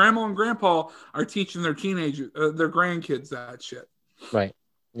said, grandma and grandpa are teaching their their grandkids that shit. Right.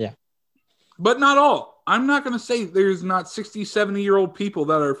 Yeah. But not all. I'm not going to say there's not 60, 70-year-old people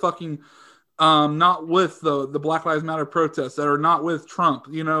that are fucking not with the Black Lives Matter protests, that are not with Trump.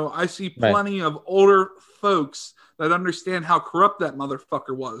 I see plenty of older folks that understand how corrupt that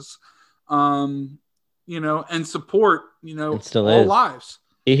motherfucker was, and support, It still all is. lives.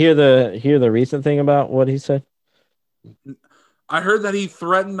 You hear the recent thing about what he said? I heard that he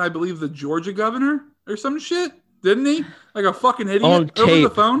threatened, I believe, the Georgia governor or some shit, didn't he? Like a fucking idiot On tape. over the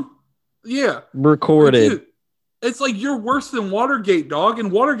phone. Yeah. Recorded. Dude, it's like you're worse than Watergate, dog.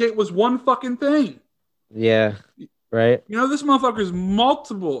 And Watergate was one fucking thing. Yeah. Right. This motherfucker's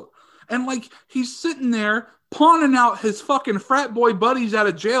multiple. And like he's sitting there pawning out his fucking frat boy buddies out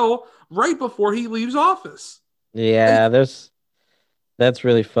of jail right before he leaves office. Yeah, that's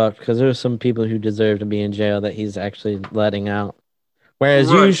really fucked because there's some people who deserve to be in jail that he's actually letting out.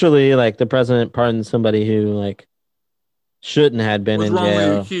 Whereas usually, like, the president pardons somebody who, like, shouldn't have been in wrongly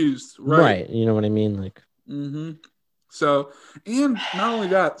jail. accused. Right. You know what I mean? Like, So, and not only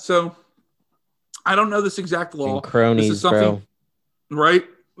that, so I don't know this exact law. and cronies, this is something, bro. Right?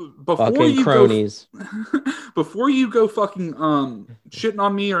 Fucking cronies. Before you go fucking shitting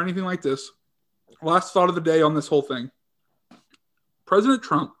on me or anything like this, last thought of the day on this whole thing. President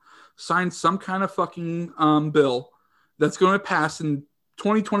Trump signed some kind of fucking bill that's going to pass in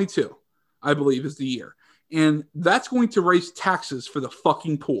 2022, I believe is the year. And that's going to raise taxes for the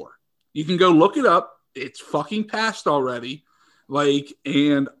fucking poor. You can go look it up. It's fucking passed already.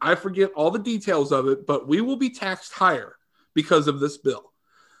 And I forget all the details of it, but we will be taxed higher because of this bill.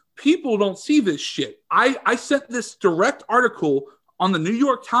 People don't see this shit. I sent this direct article on the New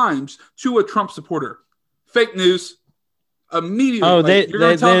York Times to a Trump supporter. Fake news. Immediately. Oh,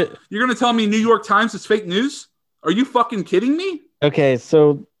 you're gonna tell me New York Times is fake news? Are you fucking kidding me? Okay,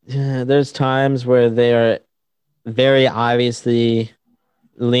 so there's times where they are very obviously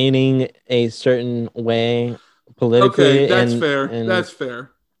leaning a certain way politically. Okay, that's fair. That's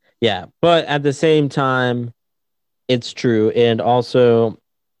fair. Yeah, but at the same time, it's true, and also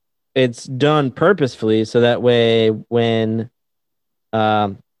it's done purposefully so that way when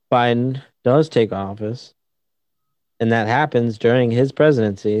Biden does take office, and that happens during his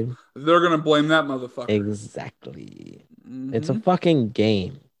presidency, they're going to blame that motherfucker. Exactly. Mm-hmm. It's a fucking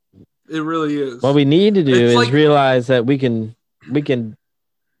game. It really is. What we need to do is realize that we can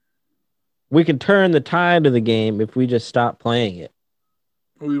turn the tide of the game if we just stop playing it.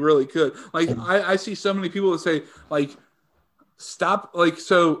 We really could. Like, I see so many people that say, like, stop. Like,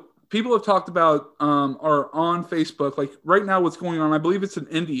 so people have talked about, are on Facebook, like right now what's going on, I believe it's in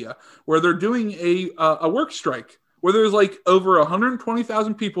India, where they're doing a work strike, where there's like over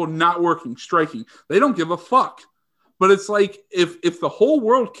 120,000 people not working, striking. They don't give a fuck. But it's like, if the whole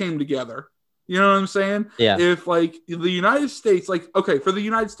world came together, you know what I'm saying? Yeah. If like the United States, like, okay, for the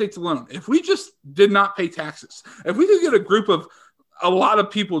United States alone, if we just did not pay taxes, if we could get a group of a lot of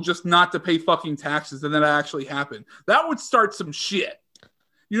people just not to pay fucking taxes, and that actually happened, that would start some shit.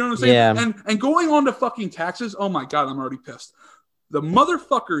 You know what I'm saying? Yeah. And going on to fucking taxes, oh my God, I'm already pissed. The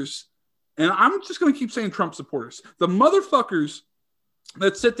motherfuckers, and I'm just going to keep saying Trump supporters, the motherfuckers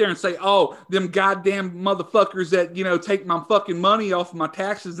that sit there and say, oh, them goddamn motherfuckers that, you know, take my fucking money off of my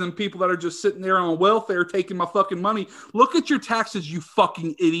taxes, and people that are just sitting there on welfare taking my fucking money. Look at your taxes, you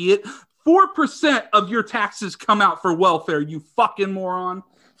fucking idiot. 4% of your taxes come out for welfare, you fucking moron.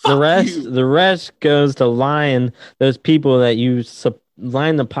 Fuck the rest goes to line those people that you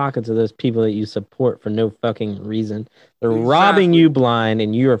line the pockets of those people that you support for no fucking reason. They're robbing you blind,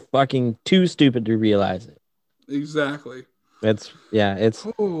 and you are fucking too stupid to realize it. Exactly. I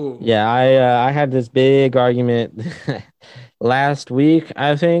had this big argument last week,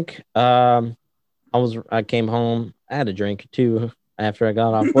 I think. I came home, I had a drink too after I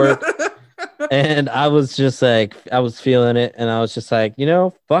got off work. And I was just like, I was feeling it, and I was just like, you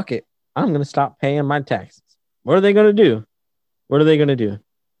know, fuck it. I'm going to stop paying my taxes. What are they going to do? What are they going to do?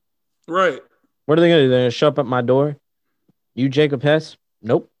 Right. What are they going to do? They're going to show up at my door? You Jacob Hess?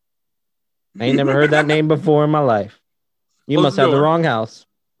 Nope. I ain't never heard that name before in my life. You must have the wrong house.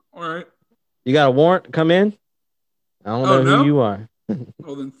 All right. You got a warrant to come in? I don't know who you are.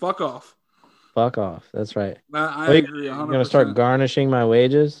 Well, then fuck off. Fuck off. That's right. I agree 100%. You're going to start garnishing my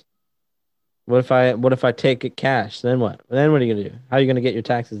wages? What if I take it cash? Then what? Then what are you going to do? How are you going to get your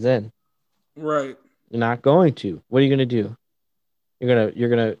taxes in? Right. You're not going to. What are you going to do?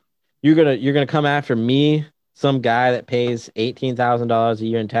 You're going to come after me, some guy that pays $18,000 a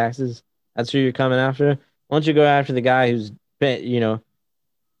year in taxes? That's who you're coming after? Why don't you go after the guy who's, you know,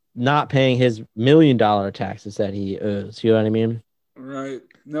 not paying his $1 million taxes that he owes? You know what I mean? Right.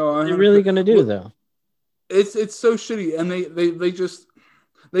 No, what are you really going to do, though? It's so shitty, and they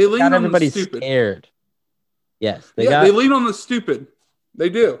lean on the stupid. Scared. Yes. They lean on the stupid. They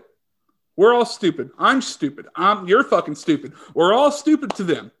do. We're all stupid. I'm stupid. You're fucking stupid. We're all stupid to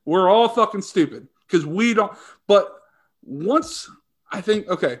them. We're all fucking stupid because we don't. But once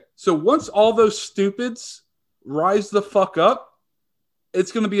once all those stupids rise the fuck up,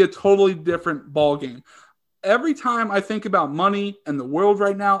 it's going to be a totally different ball game. Every time I think about money and the world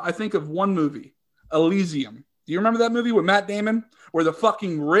right now, I think of one movie, Elysium. Do you remember that movie with Matt Damon, where the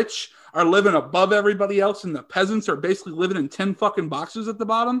fucking rich are living above everybody else and the peasants are basically living in 10 fucking boxes at the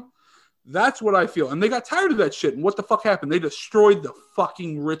bottom? That's what I feel. And they got tired of that shit. And what the fuck happened? They destroyed the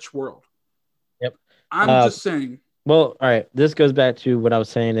fucking rich world. Yep. I'm just saying. Well, all right. This goes back to what I was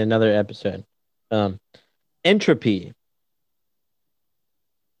saying in another episode. Entropy.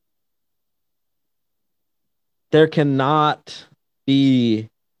 There cannot be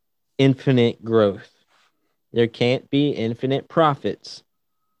infinite growth. There can't be infinite profits.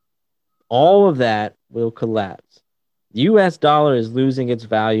 All of that will collapse. The US dollar is losing its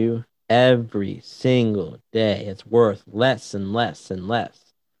value every single day. It's worth less and less and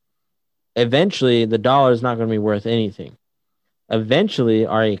less. Eventually, the dollar is not going to be worth anything. Eventually,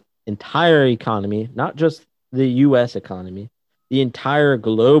 our entire economy, not just the US economy, the entire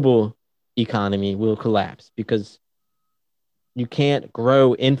global economy will collapse because you can't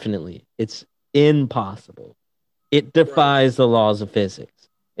grow infinitely. It's impossible. It defies the laws of physics.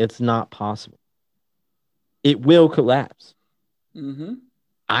 It's not possible. It will collapse. Mm-hmm.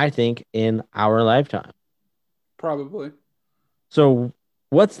 I think in our lifetime. Probably. So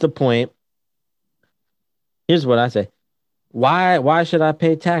what's the point? Here's what I say. Why should I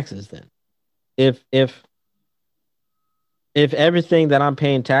pay taxes then? If everything that I'm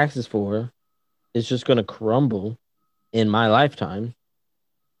paying taxes for is just going to crumble in my lifetime,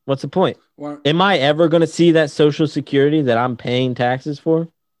 what's the point? Am I ever going to see that Social Security that I'm paying taxes for?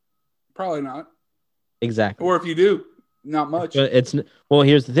 Probably not. Exactly. Or if you do, not much. But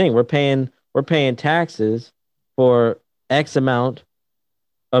here's the thing. We're paying taxes for X amount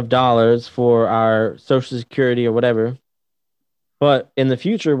of dollars for our Social Security or whatever. But in the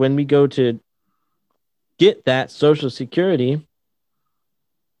future, when we go to get that Social Security,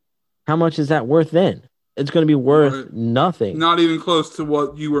 how much is that worth then? It's going to be worth nothing. Not even close to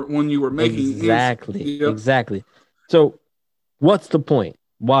what you were when you were making. Exactly. So what's the point?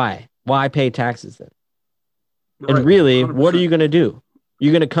 Why pay taxes then? Right. And really, 100%. What are you going to do?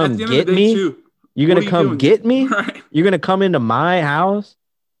 You're gonna At come the end get of the day, me. too, You're what gonna are you come doing? get me. Right. You're gonna come into my house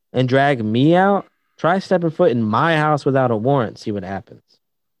and drag me out. Try stepping foot in my house without a warrant. See what happens.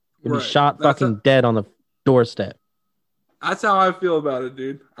 You'll be Right. shot fucking dead on the doorstep. That's how I feel about it,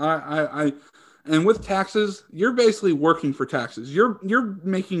 dude. And with taxes, you're basically working for taxes. You're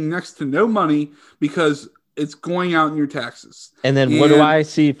making next to no money because it's going out in your taxes. And then what do I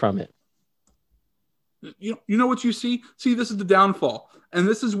see from it? You know what you see? See, this is the downfall. And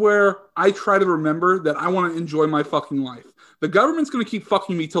this is where I try to remember that I want to enjoy my fucking life. The government's going to keep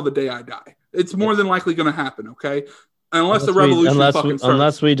fucking me till the day I die. It's more than likely going to happen, okay? Unless the revolution fucking starts.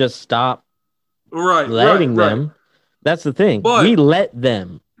 Unless we just stop letting them. That's the thing. But, we let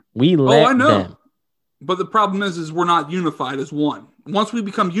them. We let I know. them. But the problem is we're not unified as one. Once we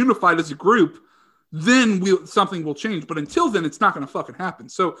become unified as a group, then something will change. But until then, it's not going to fucking happen.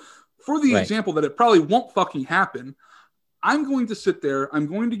 So for the example that it probably won't fucking happen, I'm going to sit there. I'm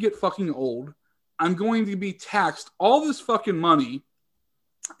going to get fucking old. I'm going to be taxed all this fucking money.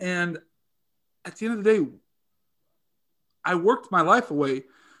 And at the end of the day, I worked my life away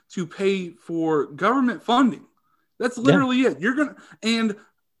to pay for government funding. That's literally it. You're going to, and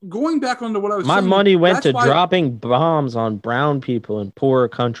going back onto what I was saying. My money went to dropping bombs on brown people in poorer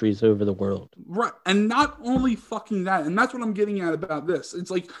countries over the world. Right. And not only fucking that, and that's what I'm getting at about this.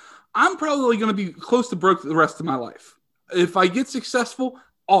 It's like, I'm probably going to be close to broke the rest of my life. If I get successful,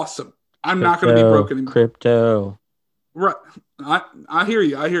 awesome. I'm not going to be broke anymore. Crypto. Right. I hear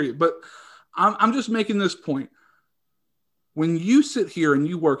you. I hear you. But I'm just making this point. When you sit here and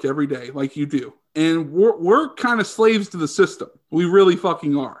you work every day like you do, and we're kind of slaves to the system. We really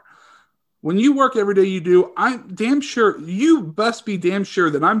fucking are. When you work every day you do, I'm damn sure, you best be damn sure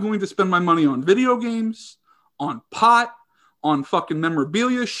that I'm going to spend my money on video games, on pot, on fucking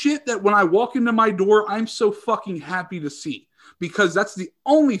memorabilia, shit that when I walk into my door, I'm so fucking happy to see. Because that's the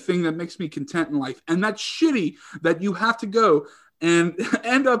only thing that makes me content in life. And that's shitty that you have to go and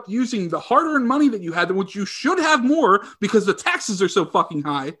end up using the hard-earned money that you had, which you should have more because the taxes are so fucking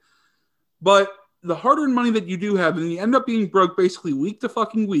high. But the hard-earned money that you do have, and you end up being broke basically week to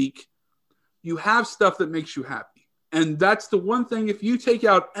fucking week, you have stuff that makes you happy. And that's the one thing, if you take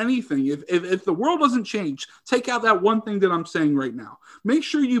out anything, if the world doesn't change, take out that one thing that I'm saying right now. Make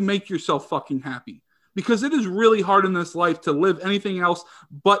sure you make yourself fucking happy. Because it is really hard in this life to live anything else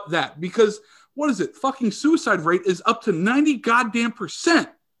but that. Because, what is it? Fucking suicide rate is up to 90 goddamn %.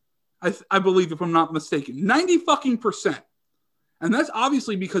 I believe, if I'm not mistaken. 90 fucking %. And that's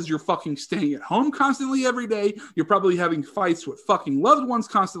obviously because you're fucking staying at home constantly every day. You're probably having fights with fucking loved ones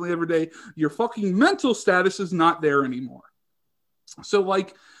constantly every day. Your fucking mental status is not there anymore. So,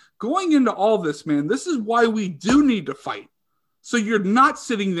 like, going into all this, man, this is why we do need to fight. So you're not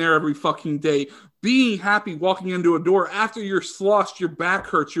sitting there every fucking day being happy walking into a door after you're sloshed, your back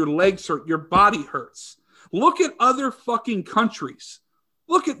hurts, your legs hurt, your body hurts. Look at other fucking countries.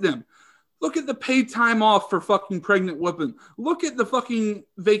 Look at them. Look at the paid time off for fucking pregnant women. Look at the fucking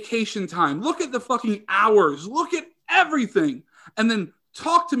vacation time. Look at the fucking hours. Look at everything. And then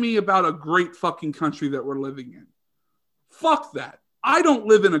talk to me about a great fucking country that we're living in. Fuck that. I don't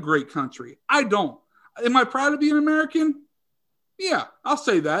live in a great country. I don't. Am I proud to be an American? Yeah, I'll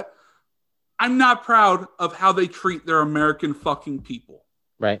say that. I'm not proud of how they treat their American fucking people.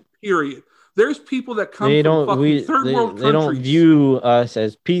 Right. Period. There's people that come from fucking third world countries. They don't view us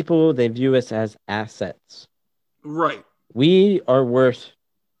as people. They view us as assets. Right. We are worth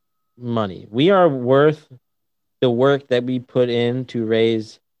money. We are worth the work that we put in to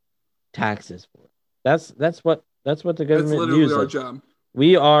raise taxes for. That's what the government views us. That's literally our job.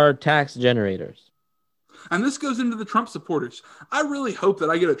 We are tax generators. And this goes into the Trump supporters. I really hope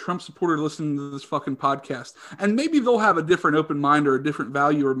that I get a Trump supporter listening to this fucking podcast. And maybe they'll have a different open mind or a different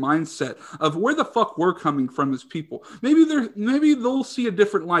value or mindset of where the fuck we're coming from as people. Maybe they'll see a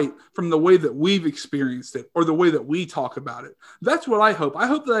different light from the way that we've experienced it or the way that we talk about it. That's what I hope. I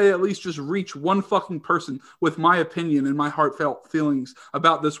hope that I at least just reach one fucking person with my opinion and my heartfelt feelings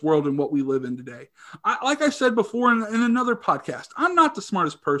about this world and what we live in today. Like I said before in another podcast, I'm not the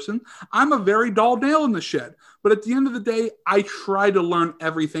smartest person. I'm a very dull nail in the shed. But at the end of the day, I try to learn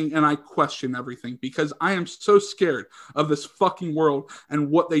everything and I question everything because I am so scared of this fucking world and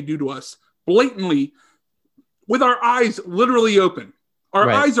what they do to us blatantly with our eyes literally open. Our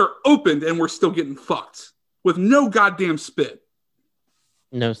eyes are opened and we're still getting fucked with no goddamn spit.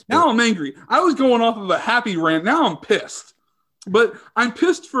 No spit. Now I'm angry. I was going off of a happy rant. Now I'm pissed. But I'm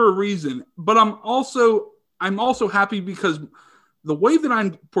pissed for a reason. But I'm also happy because the way that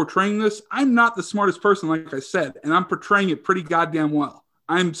I'm portraying this, I'm not the smartest person, like I said, and I'm portraying it pretty goddamn well.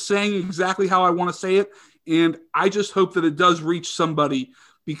 I'm saying exactly how I want to say it And I just hope that it does reach somebody,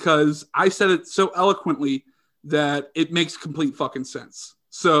 because I said it so eloquently that it makes complete fucking sense.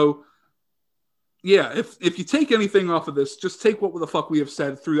 So yeah, if you take anything off of this, just take what the fuck we have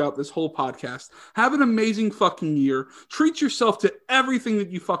said throughout this whole podcast. Have an amazing fucking year. Treat yourself to everything that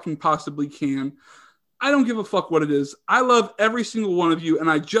you fucking possibly can. I don't give a fuck what it is. I love every single one of you, and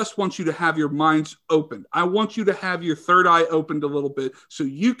I just want you to have your minds opened. I want you to have your third eye opened a little bit so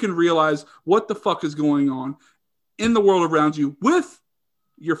you can realize what the fuck is going on in the world around you with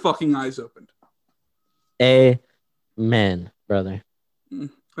your fucking eyes opened. Amen, brother.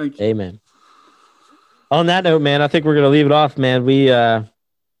 Thank you. Amen. On that note, man, I think we're gonna leave it off, man. We had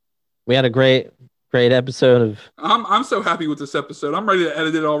a great episode of. I'm so happy with this episode. I'm ready to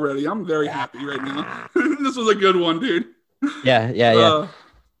edit it already. I'm very happy right now. This was a good one, dude. Yeah.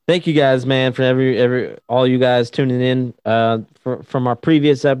 Thank you guys, man, for all you guys tuning in. From our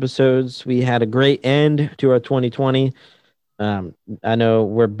previous episodes, we had a great end to our 2020. I know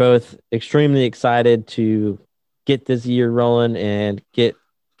we're both extremely excited to get this year rolling and get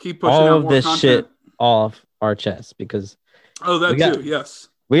keep pushing all out of more this content. shit off our chest, because yes,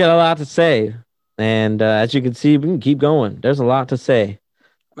 we got a lot to say, and as you can see, we can keep going. There's a lot to say.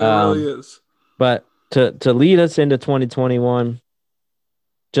 There really is. But to lead us into 2021,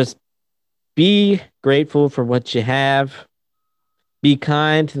 just be grateful for what you have. Be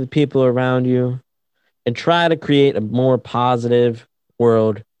kind to the people around you, and try to create a more positive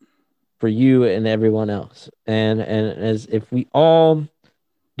world for you and everyone else. And as if we all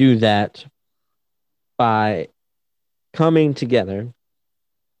do that by coming together,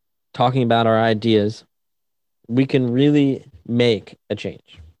 talking about our ideas, we can really make a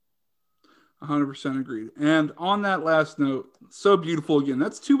change. 100% agreed. And on that last note, so beautiful again.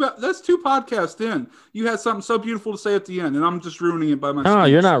 That's two podcasts in. You had something so beautiful to say at the end, and I'm just ruining it by my No,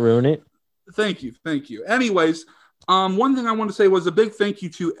 speech. you're not ruining it. Thank you. Anyways, one thing I want to say was a big thank you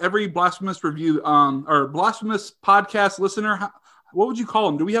to every Blasphemous review or Blasphemous podcast listener. What would you call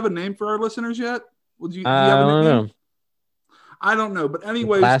them? Do we have a name for our listeners yet? Do you have a nickname? I don't know. But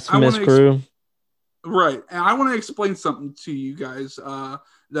anyways, Blasphemous crew. Right. And I want to explain something to you guys that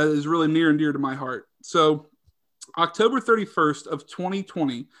is really near and dear to my heart. So October 31st of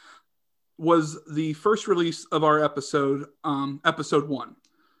 2020 was the first release of our episode 1.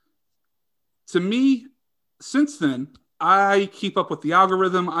 To me, since then, I keep up with the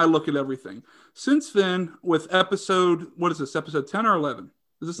algorithm. I look at everything. Since then, with episode 10 or 11?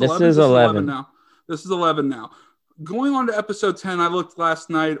 Is this 11? This is 11 now. This is 11 now. Going on to episode 10, I looked last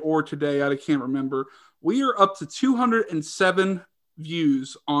night or today, I can't remember. We are up to 207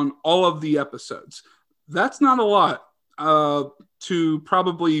 views on all of the episodes. That's not a lot to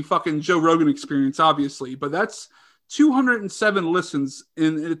probably fucking Joe Rogan experience, obviously, but that's 207 listens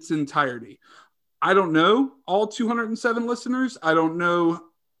in its entirety. I don't know all 207 listeners. I don't know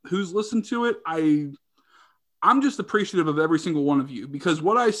who's listened to it. I'm just appreciative of every single one of you, because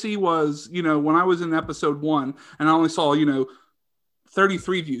what I see was, when I was in episode 1 and I only saw,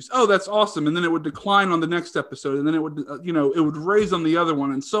 33 views. Oh, that's awesome. And then it would decline on the next episode. And then it would, it would raise on the other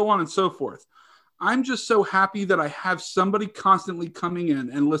one, and so on and so forth. I'm just so happy that I have somebody constantly coming in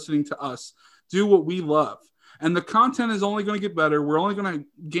and listening to us do what we love. And the content is only going to get better. We're only going to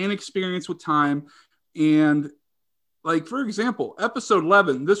gain experience with time. And like, for example, episode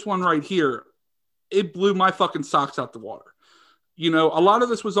 11, this one right here, it blew my fucking socks out the water. A lot of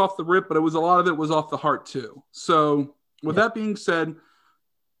this was off the rip, but a lot of it was off the heart too. So with that being said,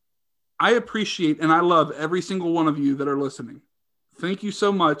 I appreciate and I love every single one of you that are listening. Thank you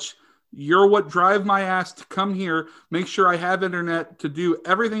so much. You're what drive my ass to come here, make sure I have internet, to do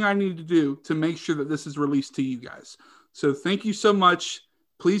everything I need to do to make sure that this is released to you guys. So thank you so much.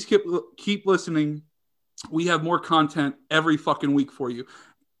 Please keep listening. We have more content every fucking week for you.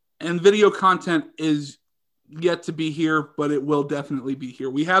 And video content is yet to be here, but it will definitely be here.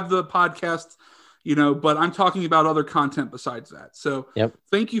 We have the podcast, but I'm talking about other content besides that. So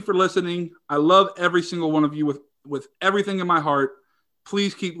Thank you for listening. I love every single one of you with everything in my heart.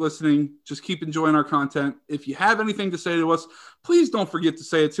 Please keep listening. Just keep enjoying our content. If you have anything to say to us, please don't forget to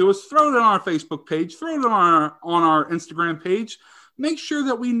say it to us. Throw it on our Facebook page. Throw it on our Instagram page. Make sure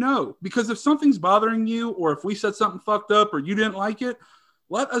that we know, because if something's bothering you, or if we said something fucked up or you didn't like it,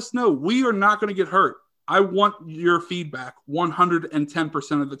 let us know. We are not going to get hurt. I want your feedback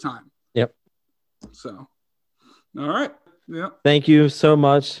 110% of the time. Yep. So, all right. Yeah. Thank you so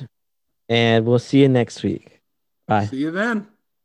much. And we'll see you next week. Bye. See you then.